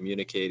other,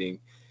 communicating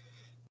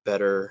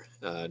better,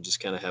 just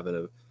kind of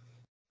having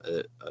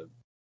a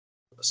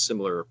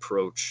similar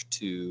approach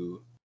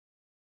to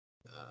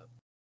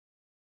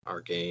our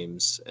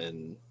games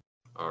and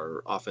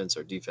our offense,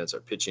 our defense,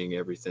 our pitching,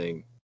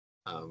 everything.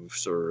 We've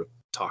sort of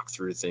talked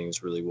through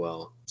things really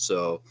well.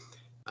 So,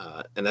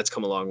 and that's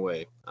come a long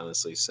way,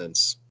 honestly,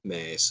 since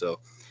May. So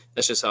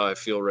that's just how I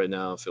feel right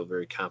now. I feel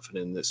very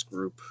confident in this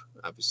group.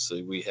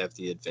 Obviously, we have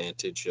the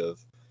advantage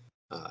of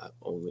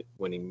only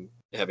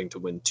having to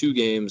win 2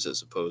 games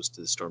as opposed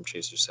to the Storm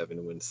Chasers having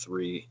to win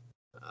 3.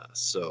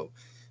 So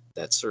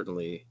that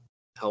certainly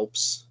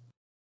helps.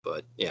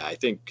 But yeah, I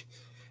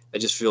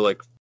just feel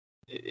like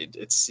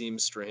it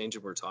seems strange,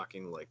 and we're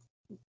talking like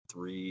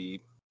 3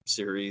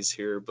 series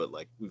here, but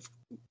like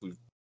we've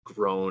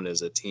grown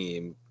as a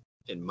team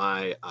in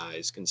my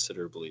eyes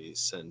considerably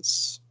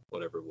since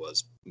whatever it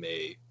was,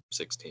 May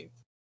 16th.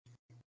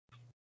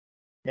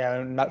 Yeah,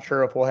 I'm not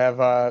sure if we'll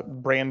have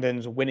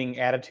Brandon's winning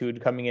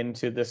attitude coming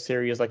into this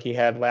series like he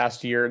had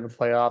last year in the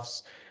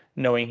playoffs,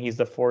 knowing he's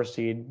the 4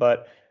 seed.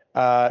 But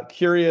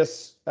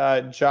curious,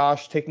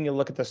 Josh, taking a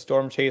look at the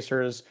Storm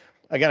Chasers,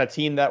 again, a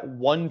team that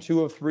won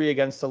 2 of 3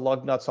 against the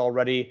Lugnuts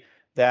already,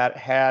 that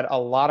had a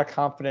lot of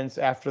confidence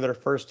after their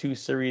first 2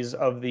 series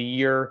of the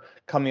year,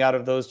 coming out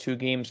of those 2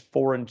 games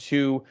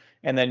 4-2,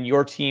 and then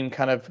your team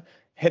kind of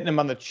hitting them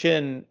on the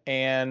chin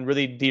and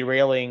really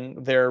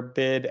derailing their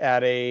bid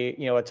at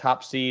a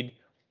top seed.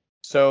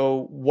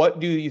 So what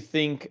do you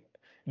think?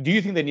 Do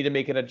you think they need to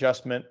make an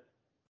adjustment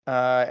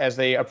as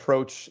they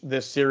approach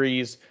this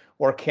series,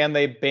 or can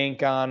they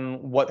bank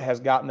on what has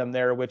gotten them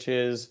there, which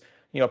is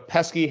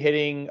pesky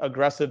hitting,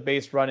 aggressive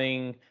base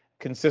running,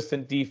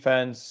 consistent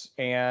defense,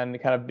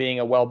 and kind of being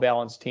a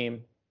well-balanced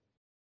team?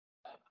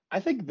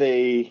 I think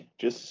they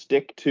just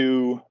stick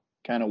to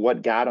kind of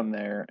what got them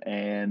there,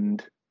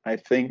 and I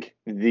think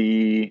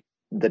the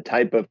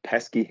type of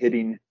pesky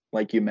hitting,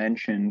 like you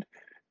mentioned,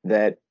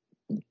 that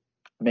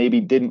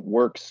maybe didn't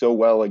work so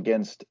well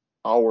against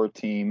our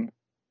team,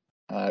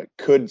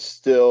 could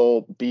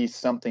still be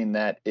something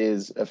that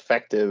is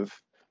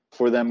effective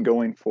for them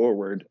going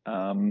forward.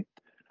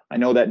 I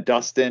know that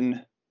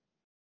Dustin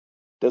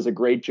does a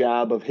great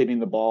job of hitting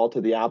the ball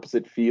to the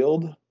opposite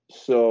field.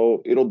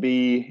 So it'll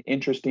be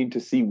interesting to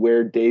see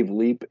where Dave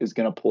Leap is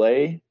going to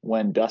play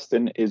when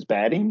Dustin is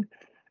batting.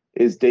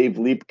 Is Dave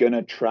Leap going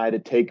to try to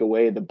take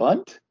away the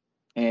bunt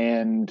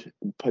and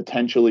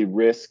potentially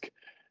risk,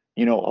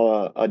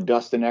 a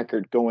Dustin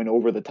Eckert going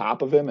over the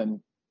top of him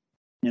and,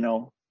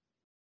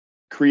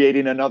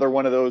 creating another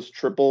one of those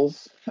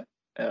triples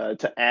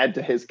to add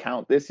to his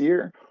count this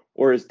year?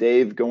 Or is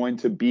Dave going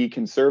to be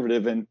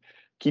conservative and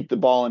keep the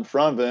ball in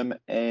front of him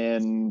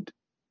and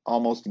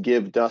almost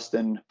give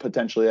Dustin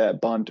potentially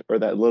that bunt or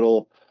that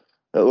little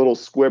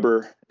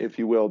squibber, if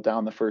you will,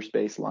 down the first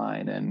base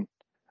line? And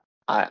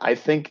I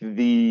think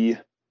the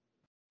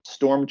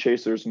Storm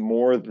Chasers,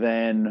 more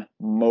than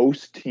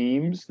most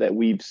teams that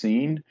we've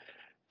seen,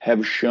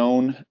 have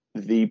shown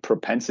the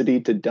propensity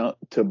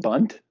to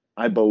bunt.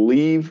 I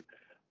believe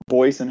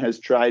Boyson has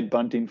tried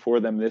bunting for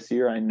them this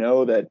year. I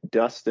know that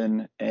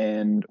Dustin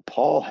and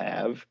Paul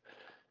have.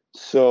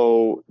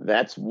 So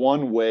that's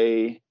one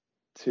way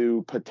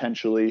to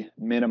potentially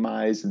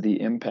minimize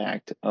the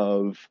impact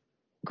of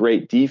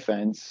great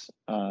defense,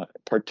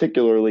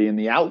 particularly in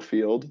the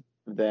outfield,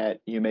 that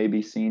you may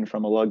be seeing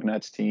from a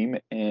Lugnuts team.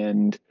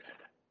 And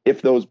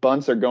if those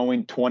bunts are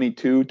going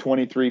 22,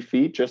 23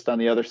 feet just on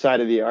the other side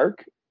of the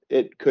arc,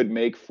 it could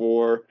make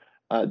for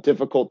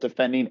difficult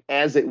defending,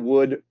 as it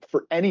would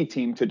for any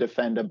team to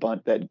defend a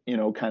bunt that,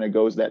 kind of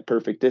goes that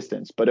perfect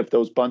distance. But if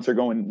those bunts are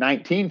going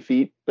 19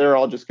 feet, they're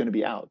all just going to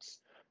be outs.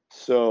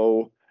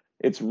 So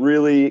it's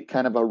really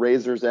kind of a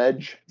razor's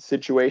edge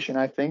situation,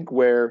 I think,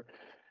 where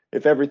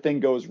if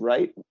everything goes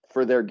right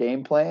for their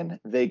game plan,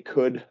 they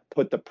could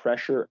put the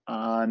pressure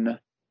on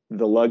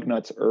the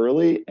Lugnuts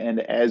early. And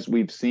as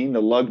we've seen,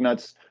 the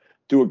Lugnuts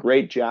do a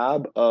great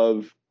job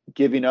of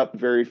giving up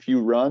very few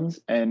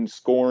runs and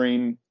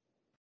scoring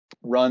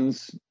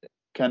runs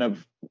kind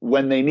of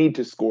when they need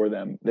to score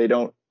them. They're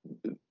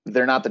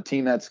not the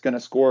team that's going to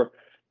score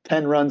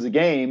 10 runs a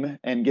game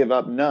and give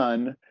up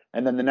none,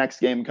 and then the next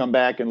game come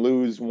back and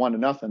lose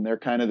 1-0. They're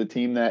kind of the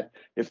team that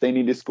if they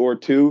need to score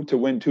 2 to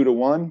win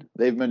 2-1,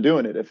 they've been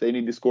doing it. If they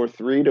need to score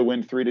 3 to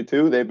win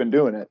 3-2, they've been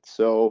doing it.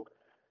 So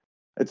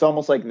it's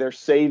almost like they're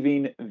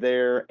saving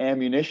their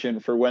ammunition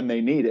for when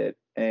they need it.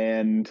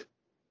 And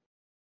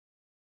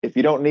if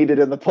you don't need it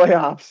in the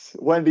playoffs,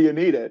 when do you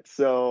need it?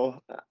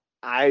 So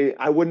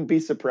I wouldn't be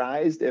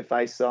surprised if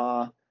I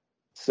saw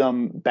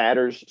some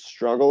batters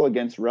struggle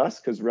against Russ,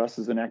 because Russ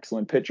is an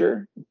excellent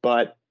pitcher.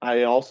 But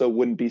I also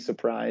wouldn't be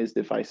surprised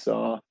if I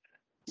saw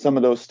some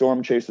of those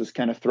Storm Chasers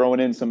kind of throwing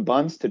in some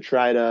bunts to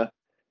try to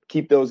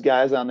keep those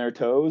guys on their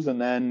toes.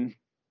 And then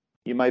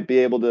you might be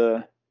able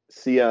to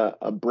see a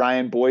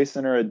Brian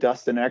Boyson or a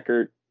Dustin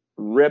Eckert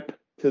rip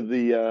to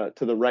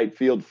the right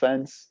field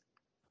fence.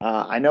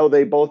 I know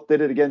they both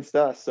did it against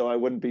us, so I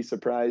wouldn't be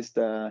surprised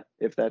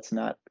if that's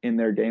not in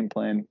their game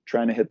plan,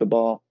 trying to hit the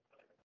ball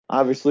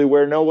obviously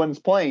where no one's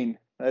playing.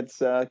 That's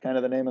kind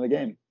of the name of the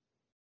game.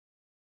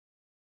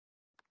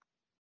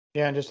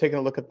 Yeah, and just taking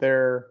a look at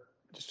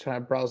just kind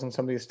of browsing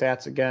some of these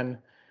stats again.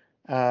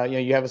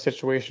 You have a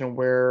situation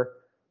where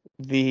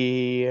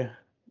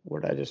where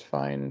did I just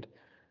find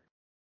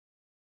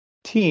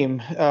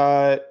team?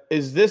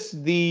 Is this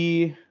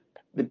the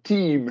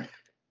team?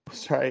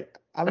 Sorry,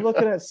 I'm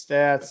looking at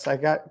stats. I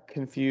got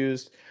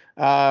confused.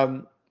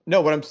 No,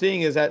 what I'm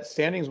seeing is that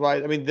standings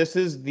wise, I mean, this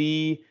is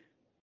the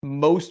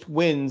most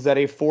wins that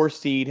a 4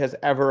 seed has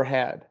ever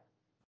had.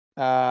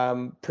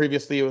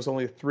 Previously, it was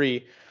only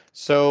 3.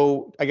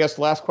 So I guess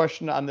last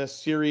question on this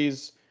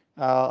series.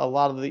 A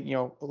lot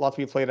of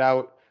we played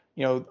out.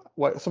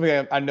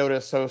 Something I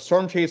noticed. So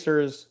Storm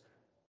Chasers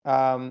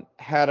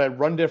had a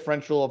run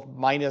differential of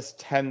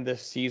 -10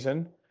 this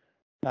season,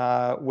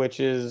 which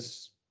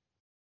is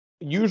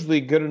usually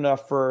good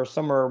enough for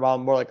somewhere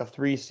around more like a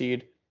 3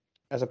 seed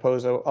as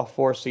opposed to a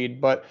 4 seed.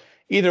 But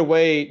either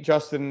way,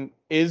 Justin,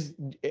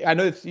 I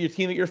know it's your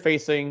team that you're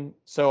facing,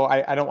 so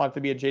I don't want it to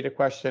be a jaded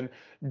question.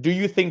 Do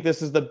you think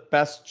this is the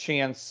best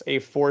chance a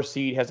 4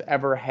 seed has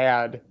ever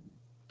had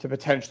to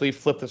potentially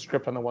flip the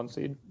script on the 1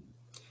 seed?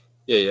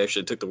 Yeah, you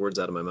actually took the words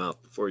out of my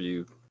mouth before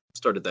you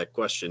started that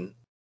question.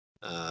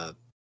 I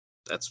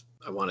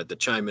wanted to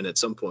chime in at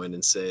some point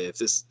and say if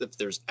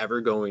there's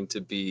ever going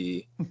to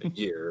be a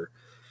year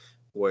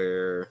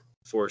where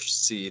 4th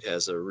seed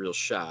has a real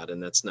shot,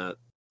 and that's not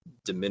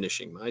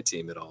diminishing my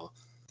team at all.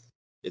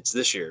 It's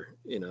this year.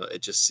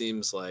 It just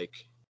seems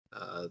like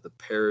the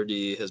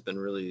parity has been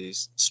really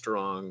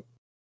strong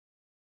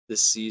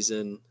this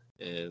season.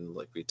 And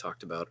like we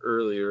talked about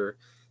earlier,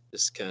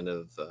 this kind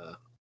of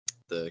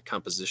the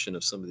composition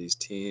of some of these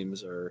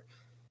teams are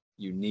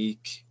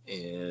unique,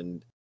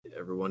 and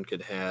everyone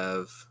could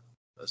have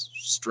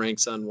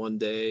strengths on one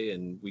day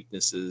and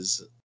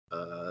weaknesses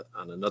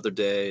on another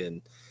day,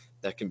 and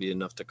that can be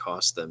enough to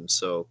cost them.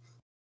 So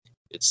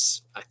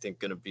it's, I think,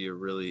 going to be a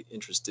really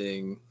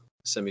interesting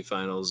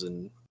semifinals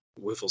and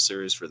wiffle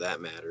series for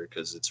that matter,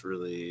 because it's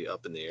really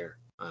up in the air,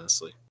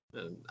 honestly.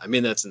 And I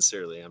mean that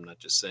sincerely. I'm not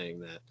just saying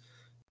that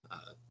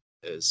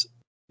as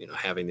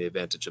having the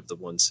advantage of the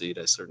 1 seed.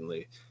 I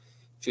certainly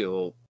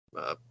feel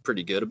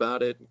pretty good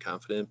about it and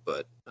confident,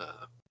 but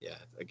yeah,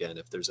 again,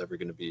 if there's ever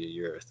going to be a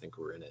year, I think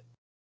we're in it.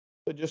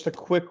 So just a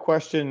quick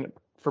question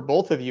for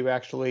both of you,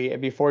 actually,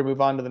 and before we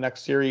move on to the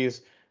next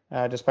series,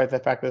 despite the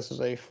fact this is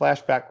a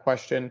flashback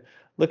question.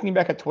 Looking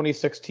back at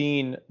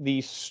 2016,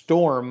 the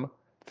Storm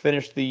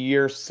finished the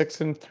year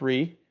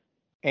 6-3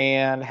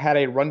 and had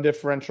a run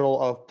differential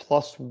of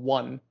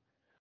 +1,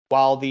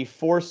 while the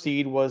 4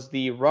 seed was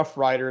the Rough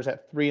Riders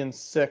at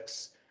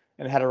 3-6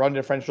 and had a run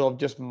differential of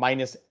just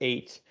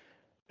 -8.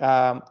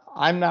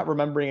 I'm not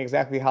remembering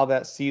exactly how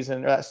that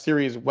season or that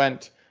series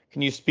went.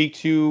 Can you speak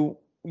to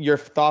your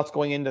thoughts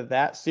going into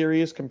that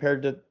series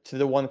compared to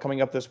the one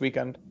coming up this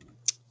weekend?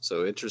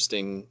 So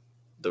interesting.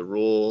 The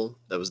rule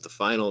that was the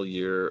final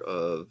year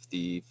of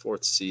the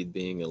 4th seed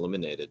being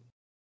eliminated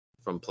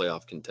from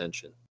playoff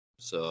contention.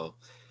 So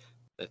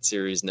that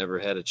series never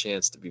had a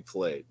chance to be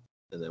played.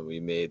 And then we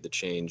made the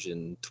change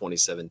in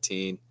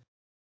 2017.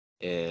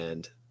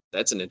 And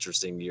that's an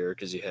interesting year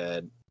because you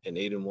had an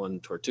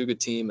 8-1 Tortuga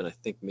team, and I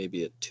think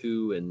maybe a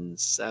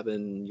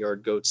 2-7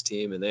 Yard Goats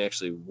team, and they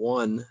actually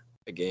won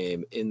a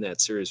game in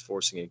that series,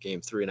 forcing a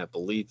game 3. And I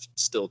believe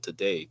still to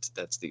date,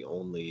 that's the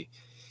only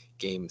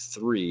game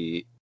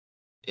 3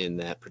 in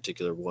that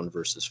particular 1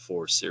 versus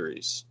 4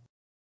 series.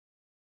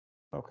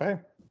 Okay.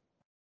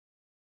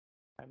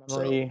 My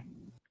memory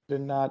did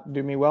not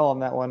do me well on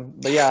that one.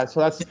 But yeah, so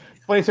that's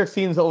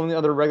 2016 is the only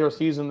other regular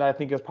season that I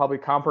think is probably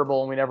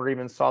comparable, and we never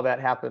even saw that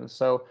happen.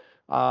 So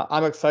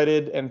I'm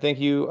excited, and thank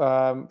you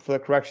for the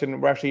correction.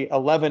 We're actually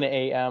 11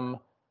 a.m.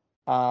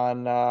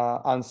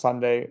 on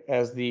Sunday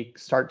as the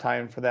start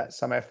time for that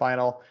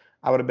semifinal.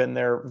 I would have been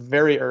there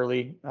very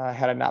early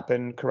had I not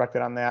been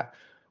corrected on that.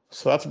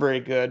 So that's very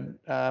good.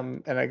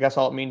 And I guess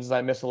all it means is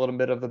I missed a little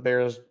bit of the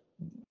Bears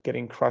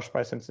getting crushed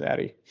by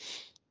Cincinnati.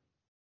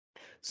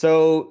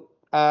 So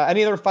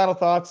any other final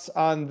thoughts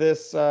on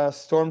this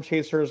Storm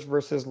Chasers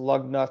versus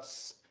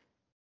Lugnuts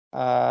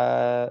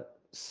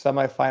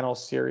semifinal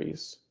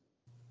series?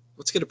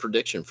 Let's get a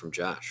prediction from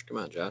Josh. Come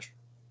on, Josh.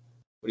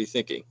 What are you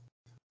thinking?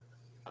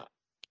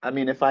 I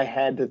mean, if I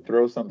had to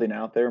throw something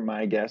out there,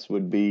 my guess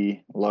would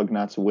be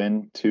Lugnuts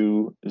win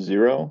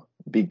 2-0,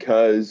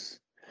 because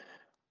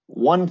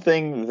one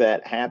thing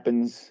that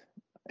happens,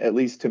 at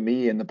least to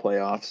me in the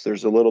playoffs,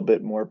 there's a little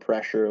bit more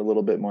pressure, a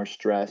little bit more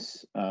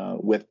stress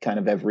with kind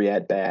of every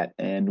at bat.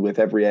 And with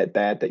every at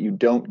bat that you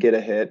don't get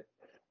a hit,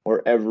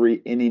 or every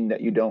inning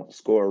that you don't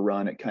score a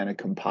run, it kind of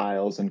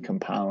compiles and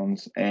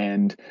compounds.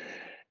 And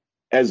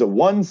as a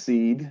 1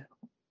 seed,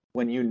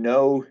 when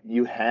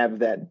you have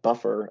that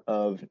buffer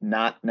of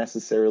not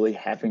necessarily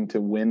having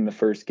to win the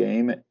first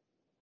game,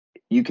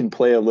 you can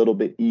play a little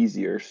bit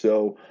easier.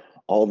 So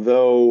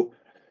although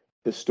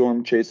the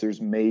Storm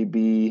Chasers may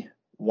be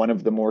one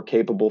of the more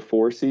capable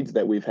 4 seeds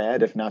that we've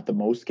had, if not the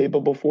most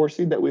capable 4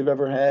 seed that we've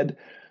ever had,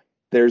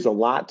 there's a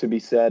lot to be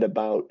said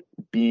about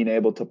being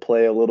able to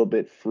play a little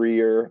bit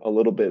freer, a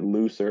little bit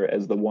looser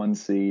as the 1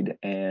 seed.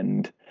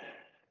 And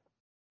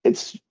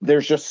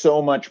there's just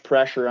so much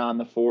pressure on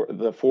the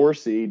 4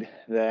 seed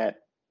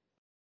that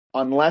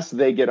unless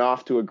they get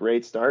off to a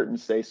great start and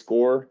say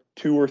score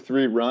 2 or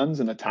 3 runs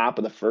in the top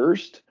of the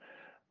first,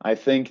 I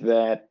think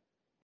that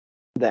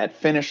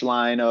finish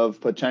line of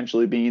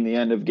potentially being the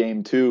end of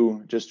game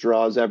 2 just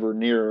draws ever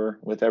nearer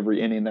with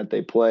every inning that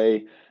they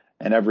play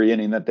and every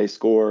inning that they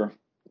score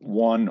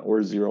 1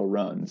 or 0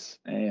 runs.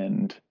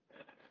 And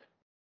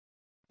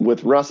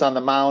with Russ on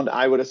the mound,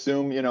 I would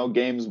assume,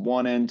 games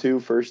 1 and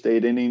 2, first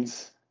 8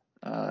 innings,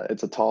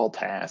 it's a tall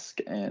task,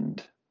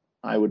 and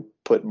I would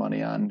put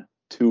money on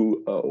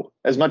 2-0.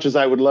 As much as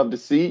I would love to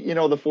see,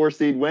 the 4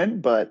 seed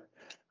win, but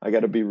I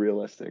got to be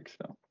realistic.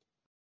 So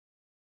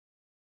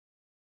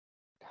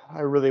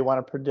I really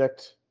want to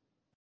predict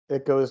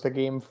it goes to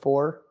game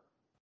 4.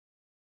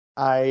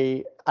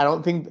 I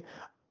don't think.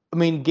 I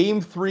mean,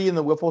 game 3 in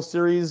the Wiffle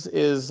series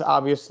is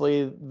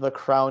obviously the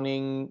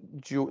crown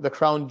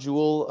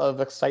jewel of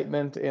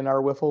excitement in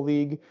our Wiffle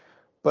League.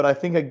 But I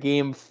think a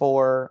game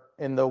 4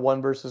 in the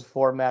 1 versus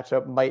 4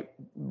 matchup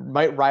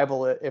might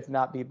rival it, if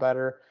not be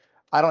better.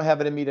 I don't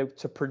have it in me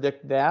to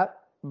predict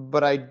that,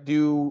 but I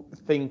do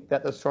think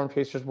that the Storm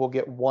Chasers will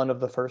get one of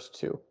the first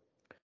 2.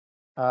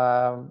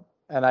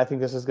 And I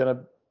think this is going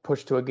to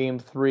push to a game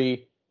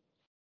 3.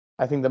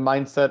 I think the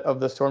mindset of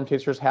the Storm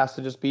Chasers has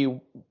to just be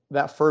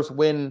that first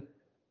win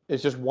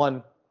is just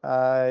one.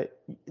 Then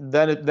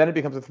it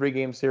becomes a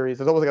 3-game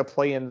series. It's almost like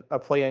a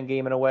play-in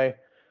game in a way,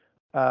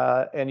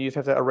 and you just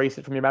have to erase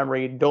it from your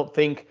memory. Don't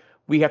think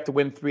we have to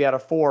win 3 out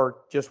of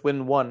 4. Just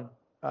win one,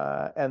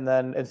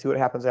 and see what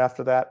happens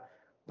after that.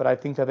 But I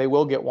think that they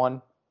will get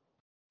one,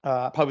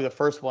 probably the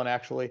first one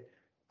actually,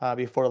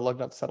 before the lug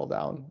nuts settle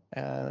down,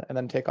 and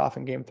then take off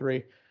in Game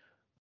 3.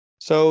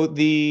 So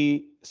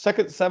the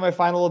second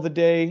semifinal of the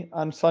day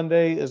on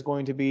Sunday is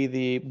going to be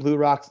the Blue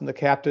Rocks and the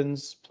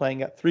Captains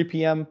playing at 3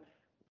 p.m.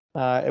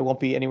 It won't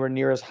be anywhere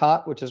near as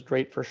hot, which is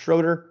great for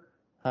Schroeder.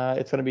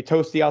 It's going to be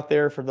toasty out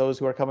there for those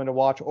who are coming to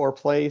watch or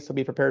play, so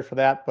be prepared for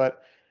that.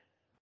 But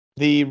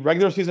the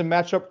regular season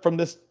matchup from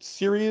this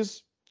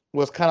series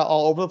was kind of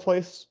all over the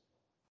place.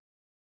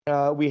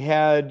 We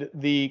had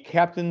the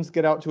Captains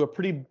get out to a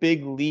pretty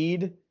big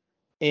lead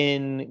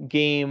in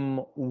Game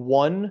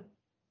 1,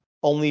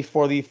 only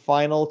for the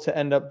final to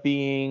end up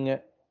being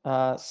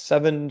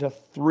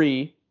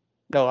 7-3.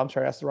 No, I'm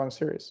sorry, that's the wrong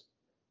series.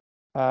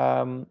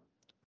 Where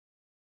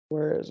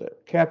is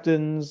it?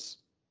 Captains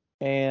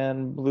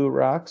and Blue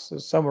Rocks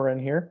is somewhere in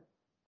here.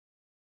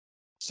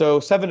 So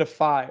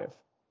 7-5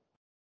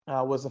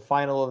 was the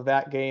final of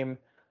that game.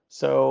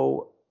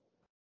 So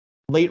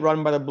late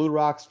run by the Blue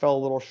Rocks fell a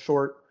little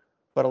short,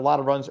 but a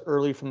lot of runs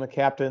early from the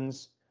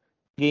Captains.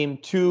 Game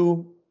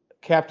 2,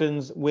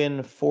 Captains win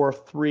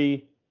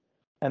 4-3.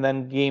 And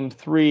then Game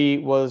 3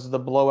 was the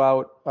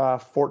blowout,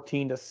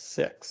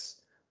 14-6.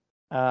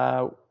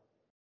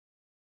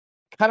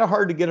 Kind of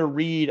hard to get a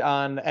read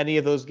on any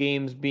of those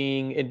games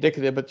being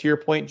indicative. But to your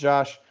point,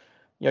 Josh,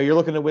 you're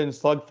looking to win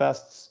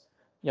slugfests.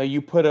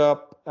 You put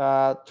up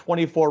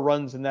 24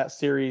 runs in that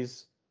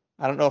series.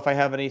 I don't know if I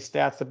have any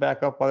stats to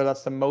back up whether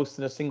that's the most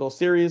in a single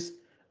series,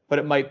 but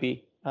it might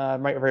be.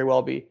 It might very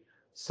well be.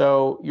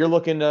 So you're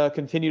looking to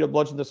continue to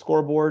bludgeon the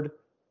scoreboard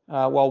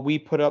while we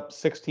put up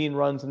 16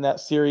 runs in that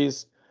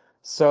series.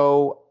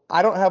 So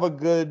I don't have a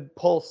good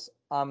pulse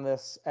on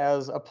this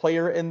as a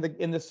player in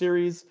the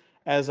series,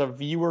 as a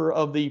viewer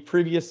of the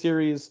previous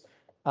series,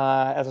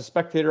 as a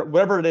spectator,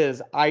 whatever it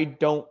is. I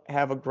don't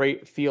have a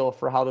great feel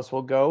for how this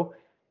will go.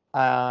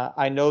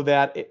 I know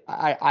that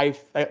I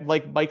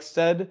like Mike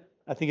said,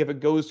 I think if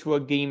it goes to a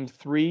Game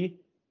 3,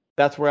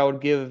 that's where I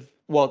would give.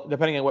 Well,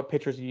 depending on what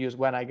pitchers you use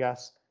when, I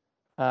guess.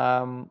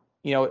 I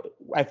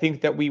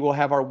think that we will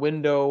have our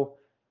window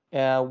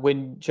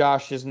when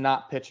Josh is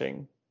not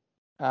pitching.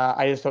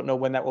 I just don't know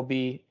when that will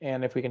be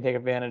and if we can take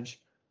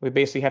advantage. We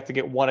basically have to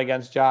get one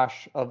against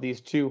Josh of these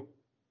two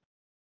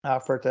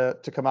for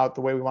it to come out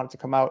the way we want it to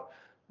come out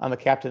on the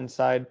captain's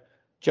side.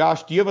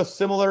 Josh, do you have a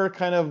similar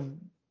kind of,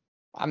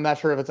 I'm not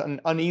sure if it's an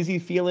uneasy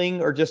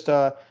feeling or just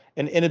an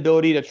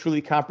inability to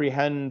truly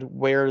comprehend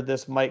where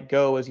this might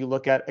go as you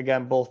look at,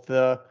 again, both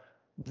the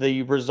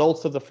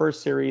results of the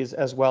first series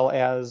as well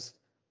as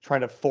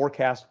trying to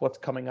forecast what's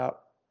coming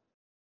up?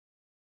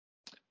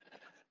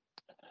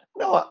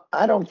 No,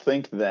 I don't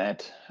think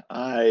that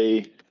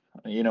I,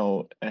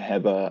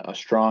 have a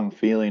strong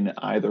feeling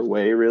either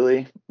way,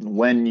 really.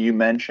 When you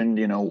mentioned,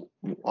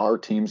 our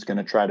team's going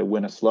to try to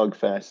win a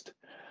slugfest,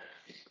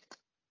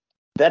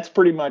 that's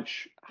pretty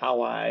much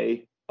how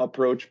I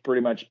approach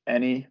pretty much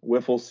any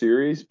wiffle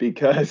series,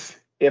 because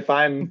if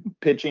I'm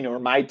pitching or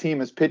my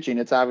team is pitching,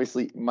 it's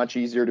obviously much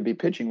easier to be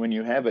pitching when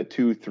you have a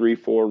 2, 3,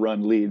 4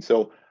 run lead.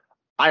 So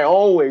I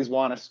always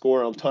want to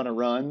score a ton of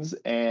runs,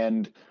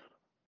 and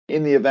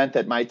in the event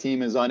that my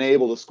team is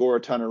unable to score a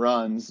ton of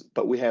runs,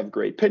 but we have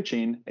great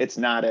pitching, it's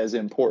not as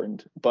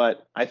important.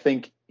 But I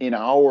think in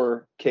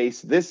our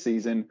case this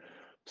season,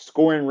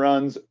 scoring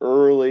runs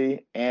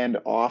early and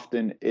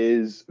often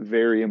is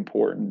very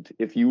important.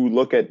 If you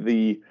look at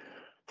the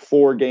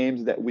 4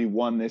 games that we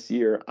won this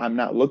year, I'm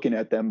not looking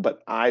at them,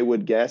 but I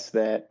would guess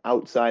that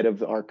outside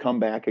of our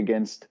comeback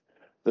against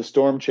the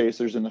Storm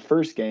Chasers in the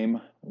first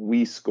game,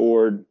 we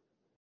scored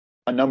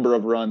a number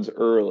of runs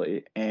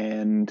early.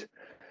 And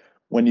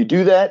when you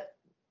do that,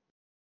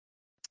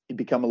 you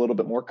become a little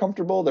bit more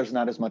comfortable. There's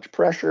not as much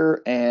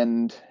pressure,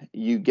 and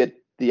you get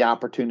the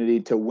opportunity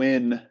to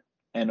win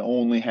and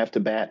only have to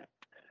bat,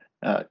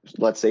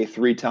 let's say,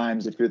 3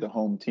 times if you're the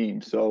home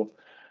team. So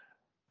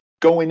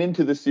going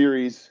into the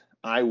series,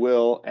 I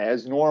will,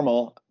 as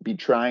normal, be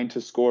trying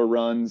to score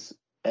runs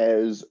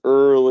as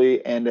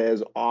early and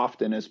as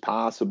often as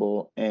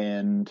possible,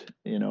 and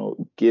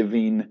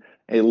giving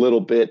a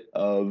little bit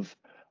of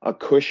a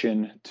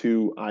cushion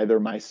to either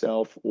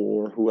myself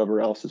or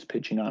whoever else is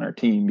pitching on our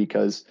team,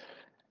 because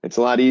it's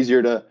a lot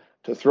easier to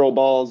throw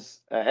balls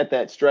at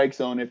that strike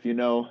zone if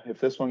if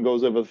this one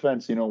goes over the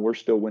fence, we're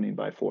still winning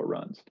by 4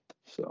 runs.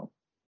 So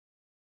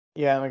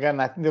Yeah, and again,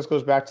 I think this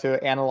goes back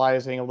to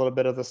analyzing a little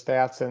bit of the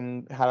stats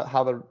and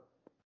how the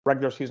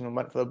regular season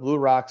went for the Blue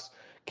Rocks.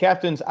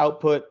 Captains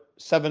output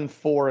 7,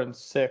 4, and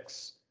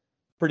 6,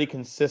 pretty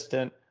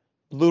consistent.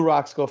 Blue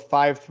Rocks go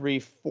 5, 3,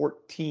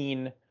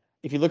 14.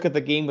 If you look at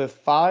the game with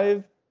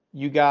 5,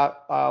 you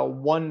got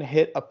 1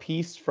 hit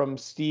apiece from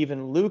Steve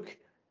and Luke.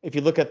 If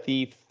you look at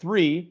the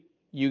 3,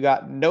 you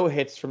got no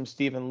hits from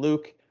Steve and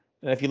Luke.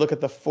 And if you look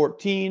at the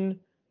 14,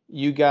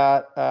 you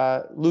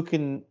got Luke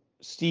and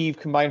Steve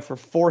combined for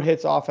 4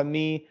 hits off of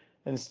me,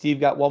 and Steve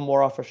got 1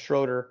 more off of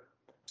Schroeder.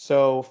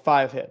 So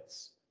 5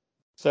 hits.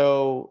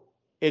 So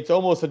it's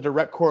almost a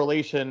direct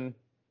correlation,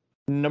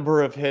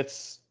 number of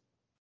hits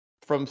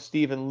from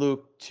Steve and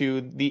Luke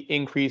to the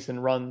increase in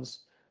runs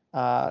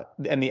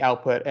and the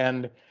output.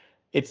 And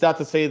it's not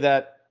to say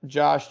that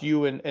Josh,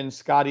 you and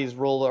Scotty's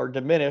role are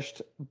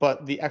diminished,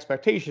 but the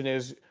expectation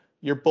is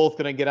you're both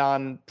going to get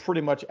on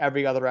pretty much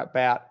every other at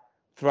bat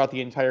throughout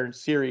the entire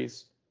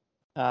series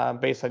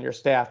based on your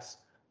stats.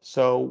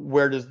 So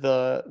where does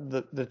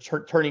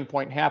the turning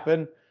point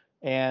happen?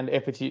 And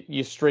if it's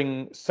you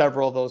string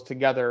several of those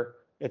together,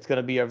 it's going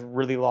to be a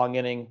really long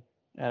inning.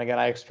 And again,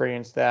 I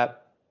experienced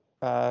that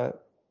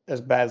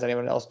as bad as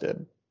anyone else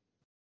did.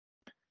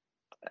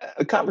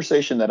 A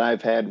conversation that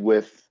I've had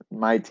with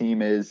my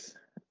team is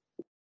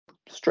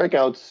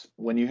strikeouts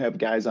when you have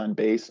guys on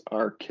base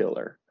are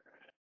killer.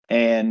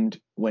 And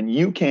when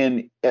you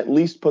can at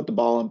least put the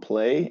ball in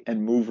play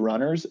and move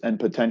runners and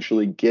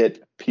potentially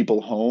get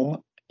people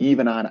home,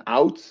 even on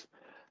outs,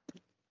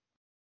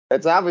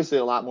 that's obviously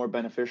a lot more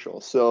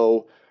beneficial.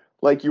 So,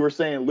 like you were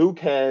saying, Luke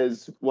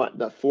has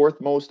the 4th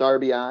most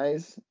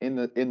RBIs in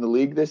the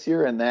league this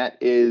year, and that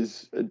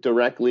is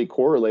directly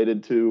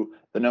correlated to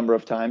the number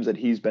of times that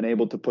he's been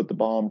able to put the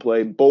ball in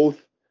play,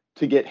 both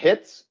to get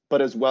hits,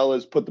 but as well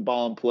as put the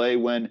ball in play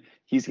when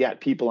he's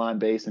got people on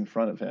base in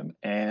front of him.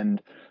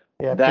 And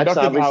that's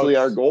obviously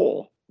our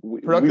goal.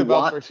 We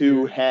want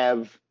to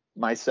have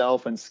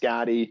myself and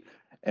Scotty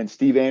and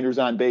Steve Andrews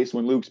on base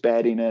when Luke's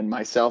batting, and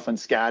myself and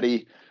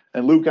Scotty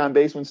and Luke on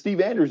base when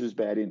Steve Andrews is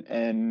batting.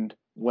 And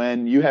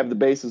when you have the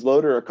bases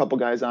loaded or a couple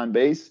guys on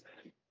base,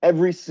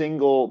 every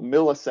single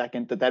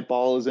millisecond that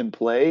ball is in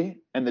play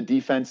and the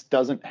defense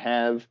doesn't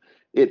have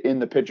it in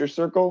the pitcher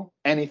circle,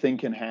 anything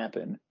can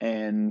happen.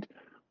 And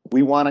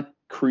we want to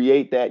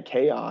create that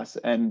chaos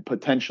and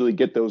potentially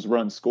get those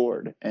runs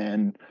scored.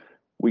 And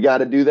we got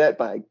to do that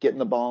by getting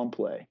the ball in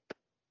play.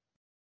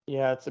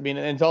 Yeah, and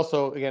it's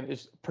also, again,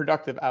 it's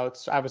productive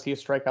outs. Obviously, a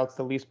strikeout's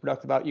the least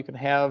productive out. You can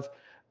have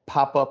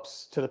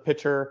pop-ups to the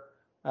pitcher,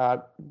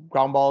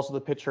 ground balls to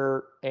the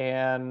pitcher,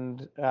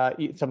 and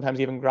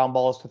sometimes even ground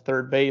balls to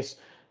third base.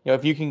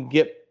 If you can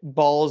get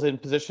balls in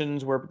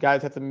positions where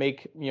guys have to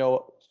make,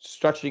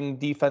 stretching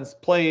defense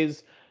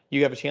plays,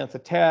 you have a chance to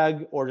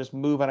tag or just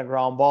move on a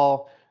ground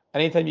ball.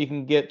 Anytime you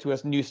can get to a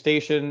new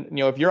station,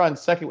 if you're on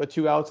second with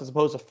 2 outs as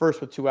opposed to first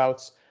with 2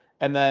 outs,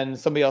 and then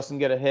somebody else can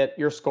get a hit,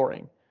 you're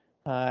scoring.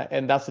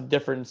 And that's the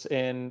difference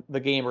in the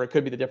game, or it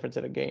could be the difference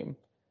in a game.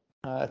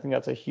 I think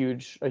that's a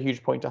huge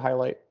point to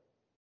highlight.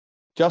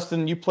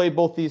 Justin, you played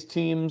both these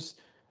teams.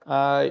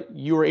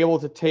 You were able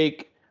to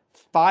take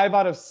 5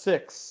 out of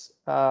 6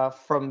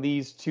 from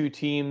these 2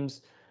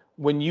 teams.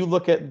 When you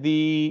look at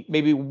the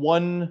maybe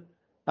one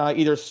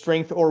either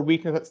strength or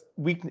weakness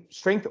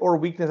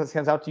that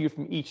stands out to you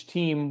from each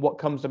team, what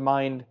comes to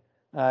mind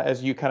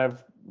as you kind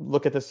of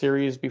look at the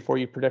series before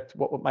you predict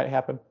what might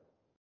happen?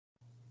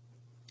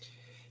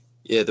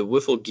 Yeah, the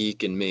Wiffle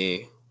Geek in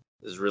me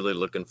is really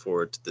looking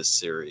forward to this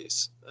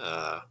series.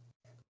 The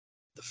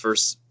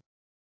first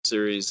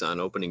series on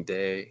opening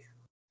day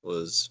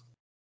was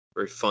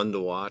very fun to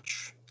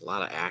watch, a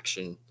lot of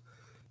action.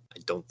 I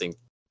don't think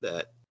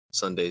that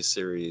Sunday's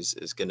series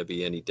is going to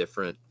be any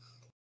different.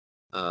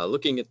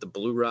 Looking at the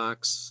Blue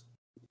Rocks,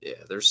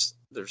 yeah,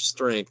 their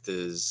strength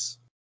is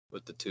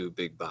with the 2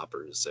 big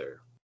boppers there,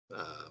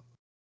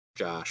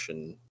 Josh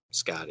and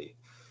Scotty.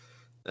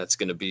 That's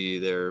going to be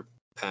their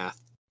path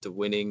to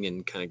winning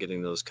and kind of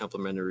getting those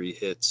complimentary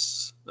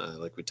hits,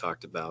 like we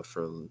talked about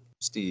from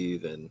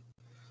Steve and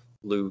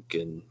Luke,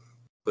 and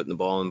putting the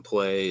ball in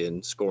play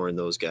and scoring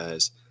those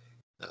guys.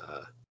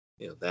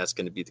 That's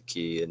going to be the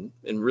key. And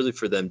really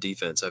for them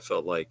defense, I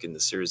felt like in the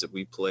series that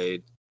we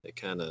played, they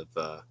kind of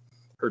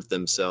hurt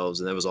themselves,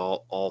 and that was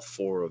all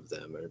 4 of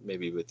them, or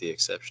maybe with the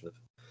exception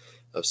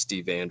of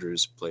Steve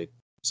Andrews, played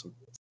some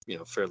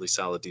fairly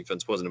solid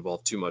defense, wasn't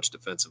involved too much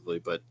defensively,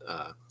 but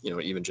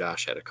even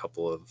Josh had a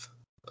couple of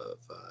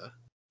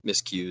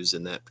miscues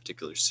in that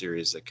particular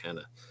series that kind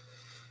of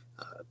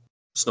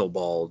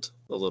snowballed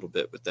a little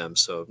bit with them.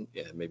 So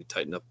yeah, maybe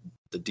tighten up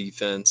the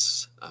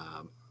defense,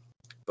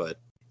 but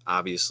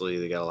obviously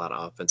they got a lot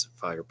of offensive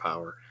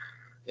firepower,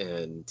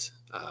 and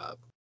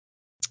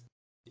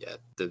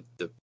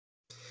if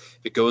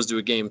it goes to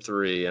a game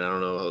 3, and I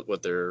don't know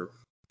what their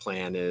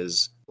plan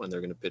is when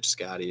they're going to pitch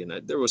Scotty,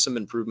 and there was some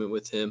improvement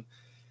with him,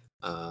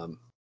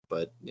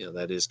 but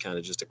that is kind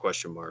of just a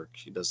question mark.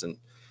 He doesn't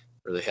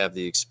really have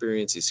the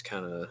experience. He's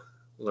kind of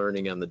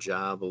learning on the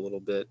job a little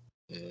bit,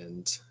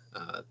 and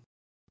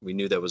we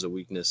knew that was a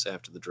weakness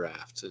after the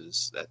draft,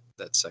 is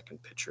that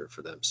second pitcher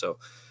for them. So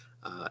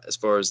as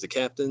far as the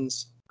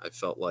captains, I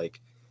felt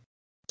like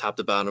top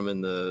to bottom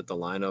in the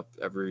lineup,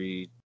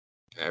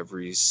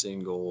 every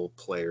single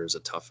player is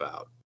a tough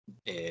out.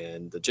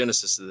 And the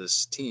genesis of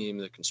this team,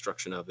 the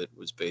construction of it,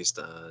 was based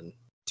on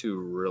 2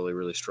 really,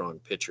 really strong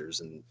pitchers.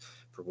 And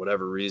for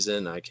whatever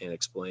reason, I can't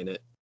explain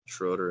it,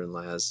 Schroeder and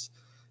Lazz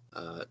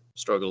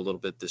struggled a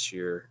little bit this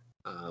year.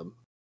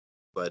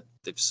 but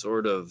they've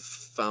sort of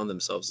found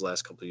themselves the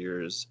last couple of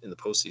years in the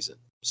postseason.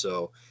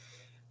 So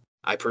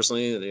I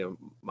personally,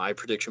 my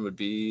prediction would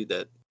be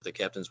that the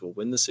Captains will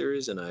win the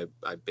series, and I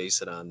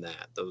base it on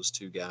that. Those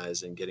two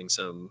guys and getting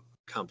some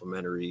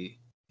complementary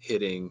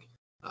hitting,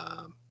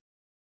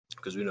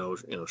 because we know,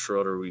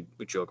 Schroeder, we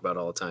joke about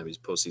all the time. He's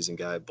a postseason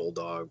guy,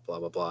 bulldog, blah,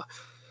 blah, blah.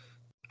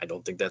 I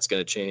don't think that's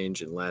going to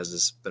change, and Lazz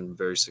has been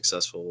very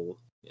successful,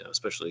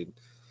 especially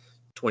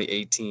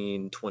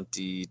 2018,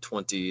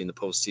 2020 in the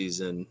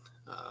postseason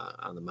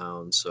on the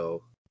mound.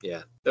 So,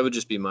 yeah, that would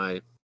just be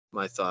my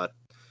thought.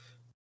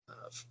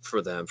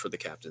 For them, for the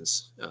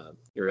Captains.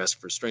 You're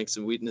asking for strengths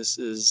and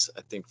weaknesses.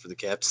 I think for the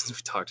Captains,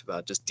 we talked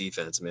about just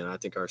defense. I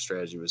think our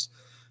strategy was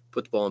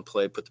put the ball in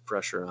play, put the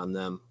pressure on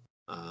them.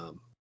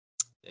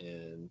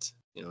 And,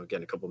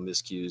 again, a couple of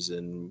miscues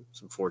and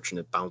some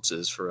fortunate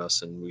bounces for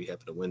us, and we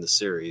happen to win the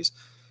series.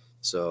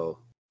 So,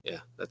 yeah,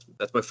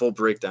 that's my full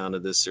breakdown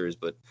of this series.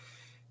 But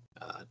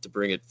to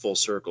bring it full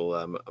circle,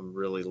 I'm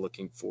really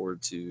looking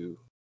forward to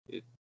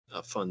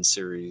a fun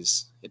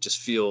series. It just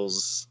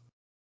feels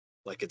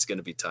like it's going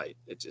to be tight.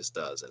 It just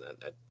does. And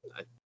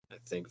I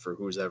think for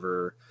who's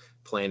ever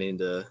planning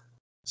to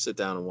sit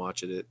down and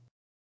watch it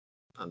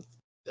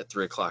at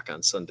 3:00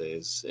 on Sunday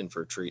is in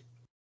for a treat.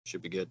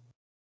 Should be good.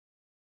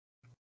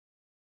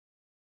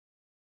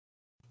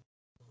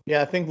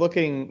 Yeah, I think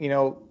looking,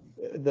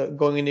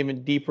 going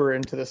even deeper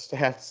into the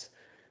stats,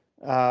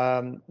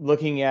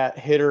 looking at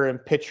hitter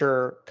and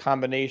pitcher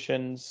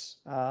combinations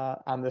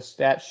on the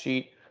stat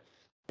sheet,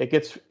 it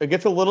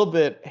gets a little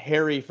bit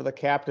hairy for the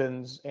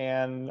Captains,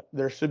 and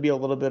there should be a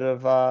little bit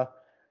of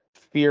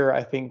fear,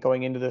 I think,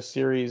 going into this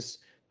series.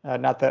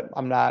 Not that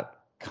I'm not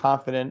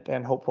confident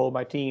and hopeful of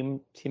my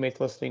teammates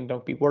listening,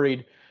 don't be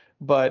worried.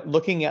 But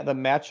looking at the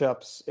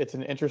matchups, it's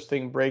an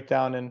interesting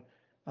breakdown. And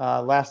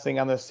last thing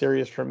on this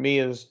series for me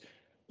is,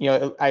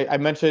 I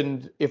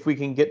mentioned if we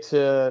can get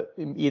to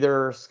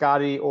either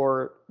Scotty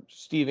or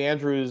Steve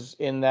Andrews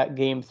in that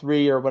game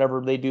 3 or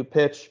whatever they do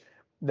pitch,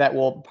 that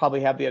will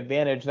probably have the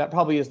advantage. That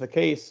probably is the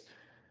case,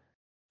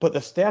 but the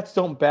stats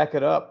don't back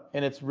it up.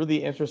 And it's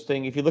really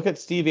interesting. If you look at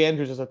Steve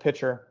Andrews as a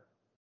pitcher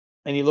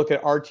and you look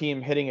at our team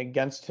hitting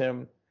against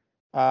him,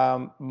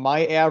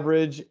 my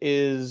average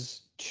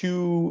is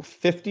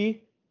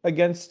 250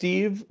 against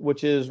Steve,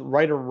 which is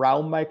right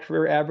around my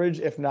career average,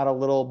 if not a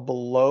little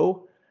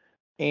below.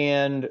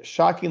 And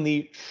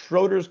shockingly,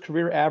 Schroeder's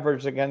career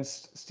average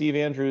against Steve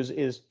Andrews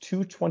is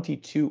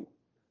 222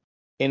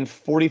 in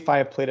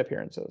 45 plate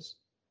appearances,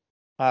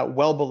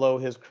 well below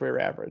his career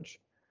average.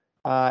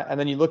 And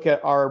then you look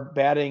at our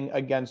batting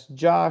against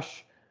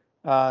Josh,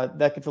 that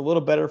gets a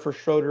little better for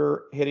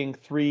Schroeder, hitting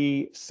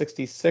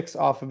 366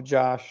 off of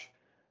Josh,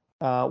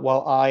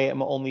 while I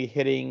am only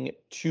hitting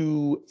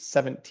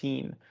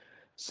 217.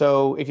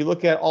 So if you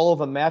look at all of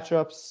the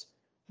matchups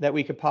that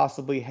we could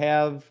possibly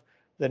have,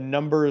 the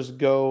numbers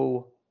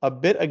go a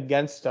bit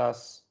against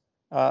us,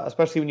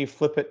 especially when you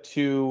flip it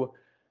to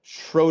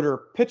Schroeder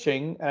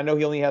pitching. And I know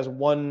he only has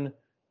one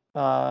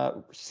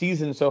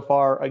season so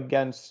far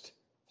against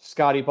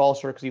Scotty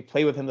Balser because he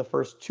played with him the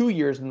first 2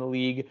 years in the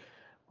league.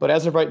 But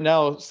as of right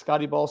now,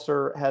 Scotty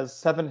Balser has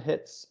 7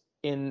 hits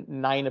in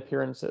 9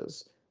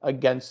 appearances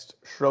against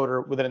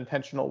Schroeder with an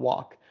intentional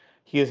walk.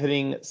 He is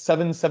hitting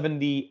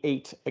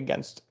 778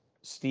 against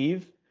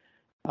Steve,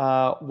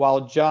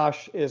 while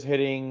Josh is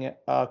hitting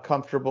a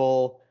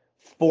comfortable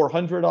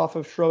 400 off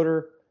of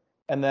Schroeder.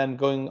 And then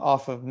going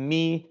off of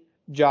me,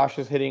 Josh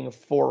is hitting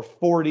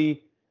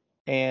 440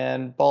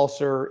 and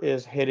Balser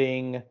is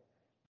hitting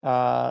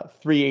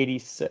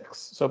 386.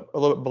 So a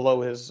little bit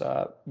below his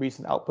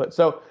recent output.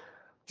 So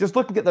just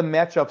looking at the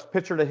matchups,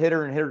 pitcher to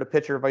hitter and hitter to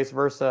pitcher, vice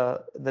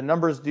versa, the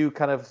numbers do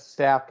kind of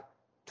stack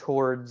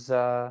towards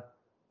the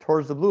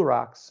Blue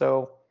Rocks.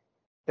 So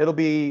it'll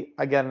be,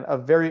 again, a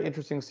very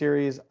interesting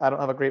series. I don't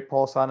have a great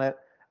pulse on it.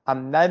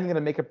 I'm not even going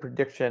to make a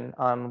prediction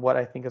on what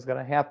I think is going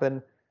to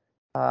happen.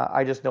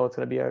 I just know it's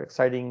going to be an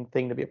exciting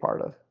thing to be a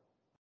part of.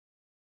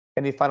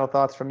 Any final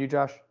thoughts from you,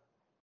 Josh?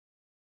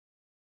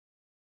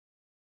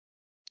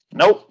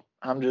 Nope.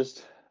 I'm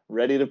just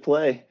ready to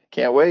play.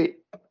 Can't wait.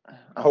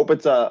 I hope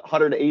it's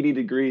 180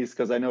 degrees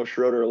because I know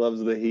Schroeder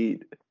loves the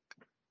heat.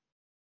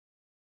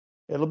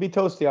 It'll be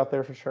toasty out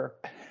there for sure.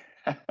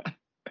 All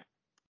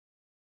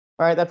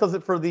right, that does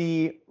it for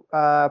the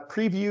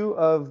preview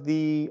of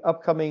the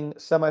upcoming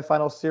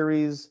semifinal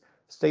series.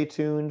 Stay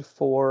tuned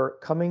for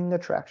coming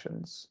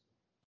attractions.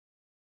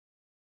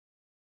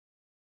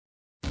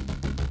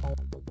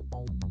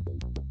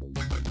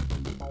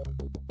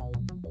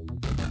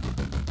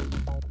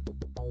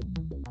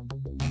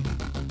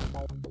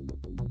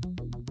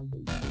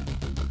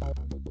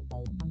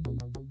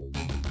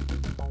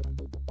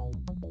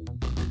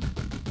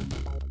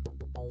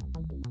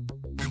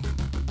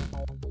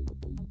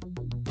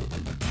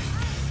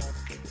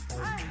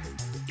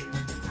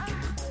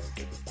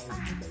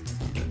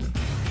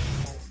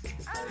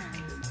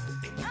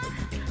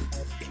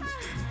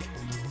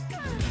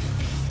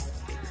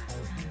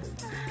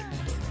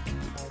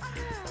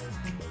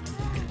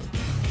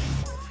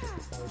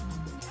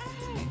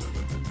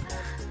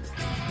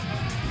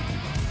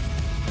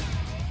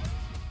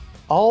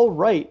 All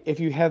right. If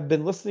you have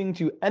been listening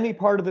to any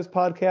part of this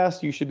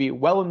podcast, you should be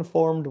well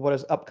informed what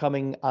is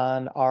upcoming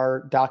on our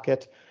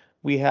docket.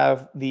 We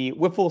have the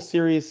Wiffle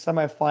Series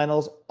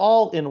semifinals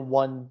all in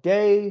one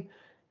day.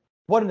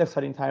 What an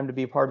exciting time to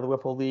be part of the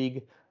Wiffle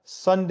League.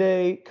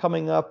 Sunday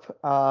coming up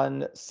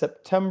on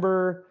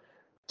September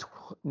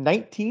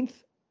 19th,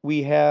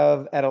 we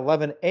have at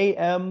 11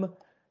 a.m.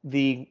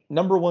 the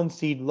number 1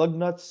 seed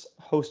Lugnuts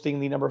hosting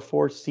the number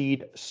 4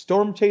 seed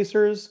Storm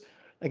Chasers.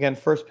 Again,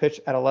 first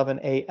pitch at 11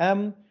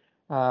 a.m.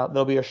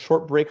 There'll be a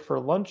short break for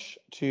lunch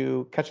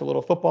to catch a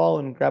little football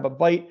and grab a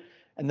bite.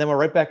 And then we're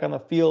right back on the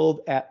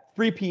field at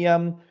 3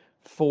 p.m.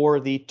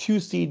 for the 2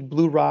 seed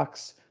Blue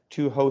Rocks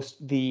to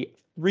host the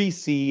 3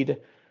 seed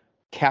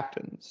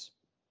Captains.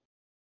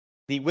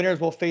 The winners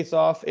will face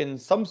off in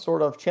some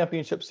sort of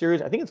championship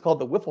series. I think it's called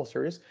the Wiffle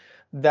Series.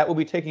 That will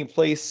be taking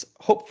place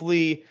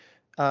hopefully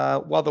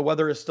while the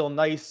weather is still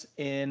nice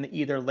in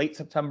either late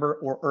September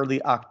or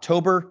early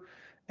October.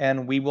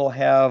 And we will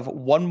have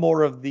one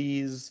more of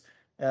these.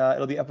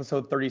 It'll be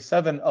episode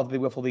 37 of the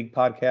Wiffle League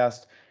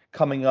podcast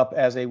coming up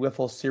as a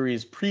Wiffle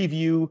Series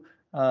preview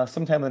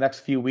sometime in the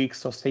next few weeks.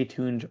 So stay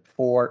tuned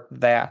for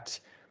that.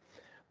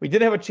 We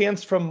did have a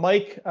chance from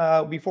Mike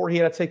before he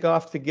had to take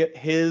off to get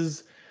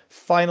his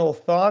final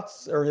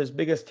thoughts or his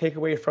biggest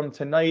takeaway from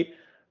tonight.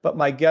 But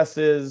my guess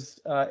is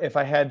if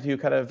I had to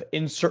kind of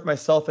insert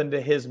myself into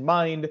his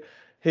mind,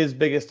 his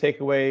biggest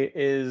takeaway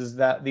is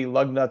that the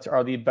Lugnuts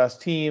are the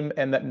best team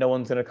and that no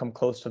one's going to come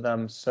close to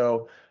them.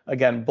 So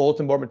again,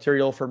 bulletin board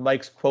material for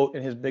Mike's quote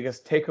and his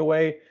biggest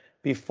takeaway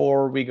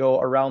before we go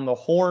around the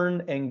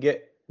horn and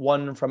get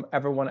one from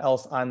everyone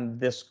else on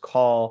this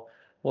call.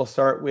 We'll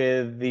start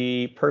with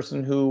the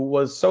person who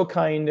was so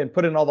kind and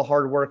put in all the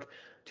hard work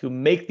to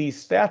make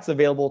these stats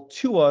available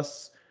to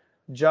us.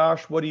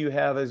 Josh, what do you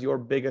have as your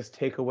biggest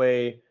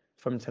takeaway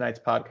from tonight's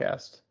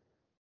podcast?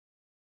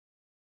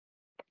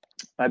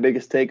 My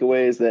biggest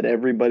takeaway is that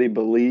everybody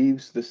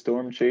believes the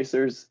Storm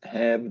Chasers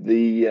have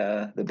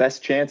the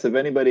best chance of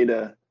anybody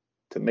to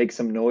make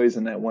some noise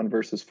in that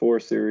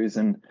 1-4 series,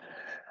 and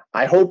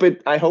I hope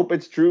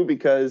it's true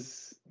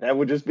because that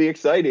would just be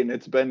exciting.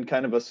 It's been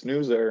kind of a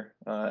snoozer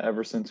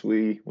ever since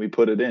we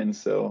put it in.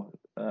 So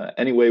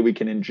any way we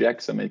can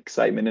inject some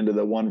excitement into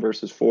the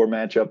 1-4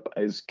 matchup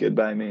is good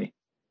by me.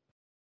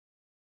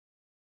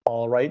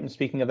 All right. And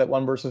speaking of that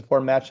 1-4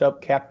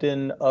 matchup,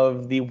 captain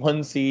of the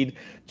 1 seed,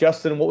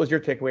 Justin, what was your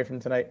takeaway from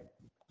tonight?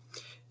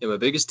 Yeah, my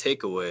biggest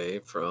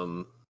takeaway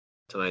from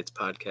tonight's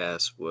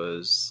podcast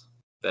was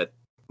that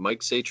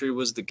Mike Saetre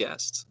was the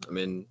guest. I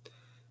mean,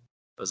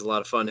 it was a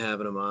lot of fun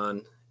having him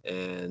on,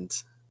 and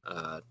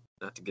not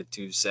to get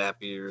too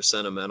sappy or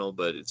sentimental,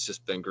 but it's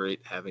just been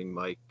great having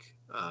Mike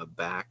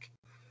back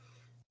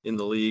in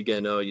the league.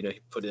 I know, he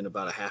put in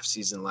about a half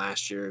season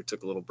last year,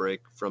 took a little break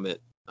from it.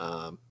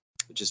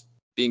 Just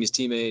being his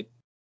teammate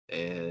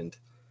and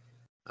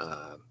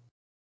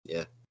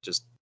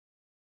just,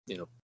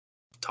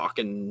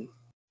 talking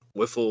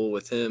wiffle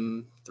with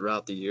him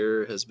throughout the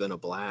year has been a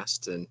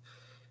blast. And,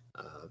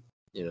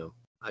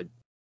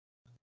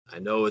 I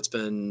know it's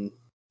been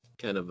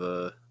kind of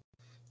a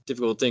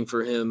difficult thing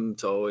for him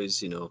to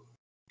always,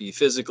 be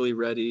physically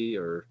ready,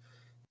 or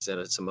he's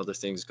had some other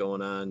things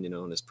going on,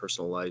 in his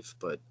personal life.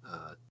 But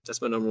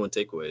that's my number one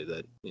takeaway,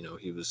 that,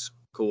 he was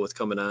cool with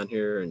coming on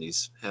here and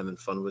he's having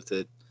fun with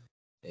it.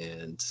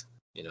 And,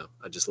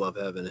 I just love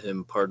having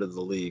him part of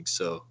the league.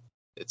 So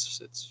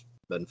it's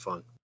been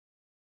fun.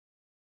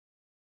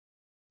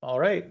 All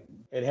right.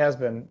 It has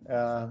been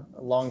a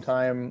long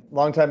time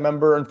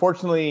member.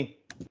 Unfortunately,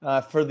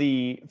 for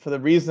the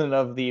reason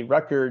of the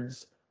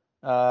records,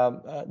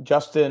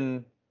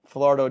 Justin,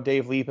 Filardo,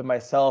 Dave Leap, and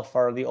myself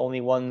are the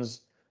only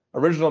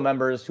original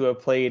members who have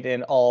played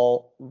in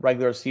all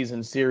regular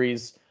season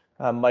series.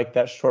 Mike,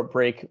 that short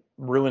break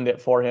ruined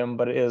it for him,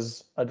 but it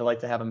is a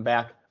delight to have him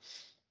back.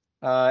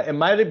 And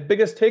my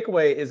biggest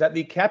takeaway is that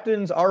the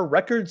captains are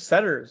record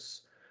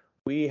setters.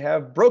 We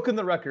have broken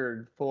the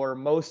record for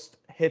most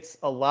hits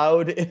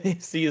allowed in a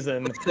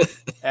season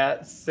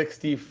at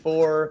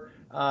 64.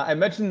 I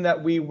mentioned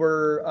that we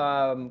were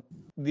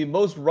the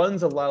most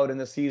runs allowed in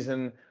the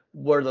season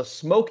were the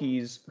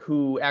Smokies,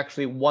 who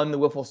actually won the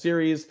Wiffle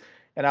Series.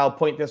 And I'll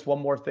point this one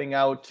more thing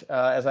out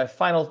as a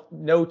final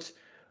note.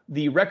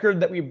 The record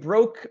that we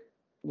broke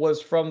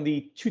was from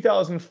the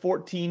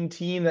 2014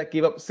 team that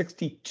gave up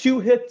 62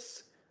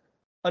 hits.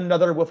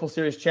 Another Wiffle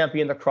Series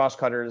champion, the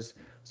Crosscutters.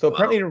 So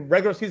apparently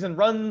regular season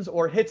runs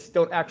or hits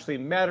don't actually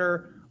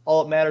matter.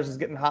 All it matters is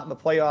getting hot in the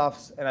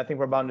playoffs, and I think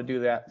we're bound to do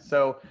that.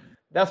 So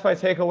that's my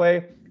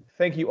takeaway.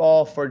 Thank you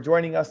all for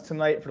joining us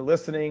tonight, for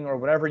listening, or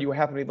whenever you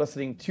happen to be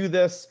listening to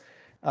this.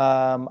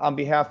 On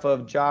behalf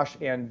of Josh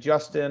and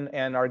Justin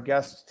and our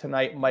guest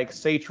tonight, Mike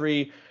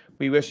Saetre,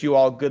 we wish you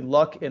all good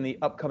luck in the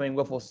upcoming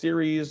Wiffle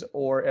Series,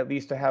 or at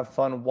least to have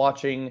fun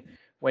watching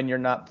when you're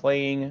not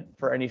playing.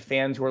 For any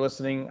fans who are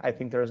listening, I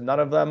think there's none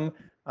of them.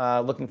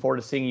 Looking forward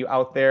to seeing you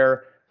out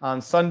there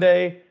on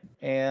Sunday,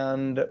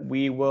 and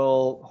we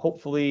will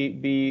hopefully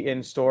be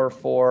in store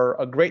for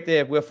a great day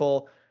of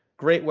Wiffle,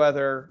 great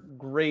weather,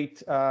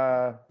 great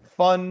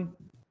fun,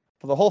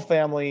 for the whole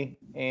family,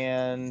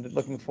 and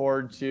looking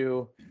forward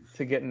to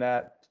getting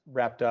that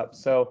wrapped up.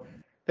 So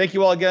thank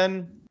you all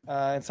again.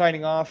 And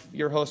signing off,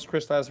 your host,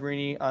 Chris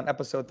Lazzarini, on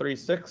episode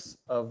 36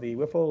 of the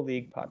Wiffle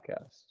League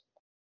podcast.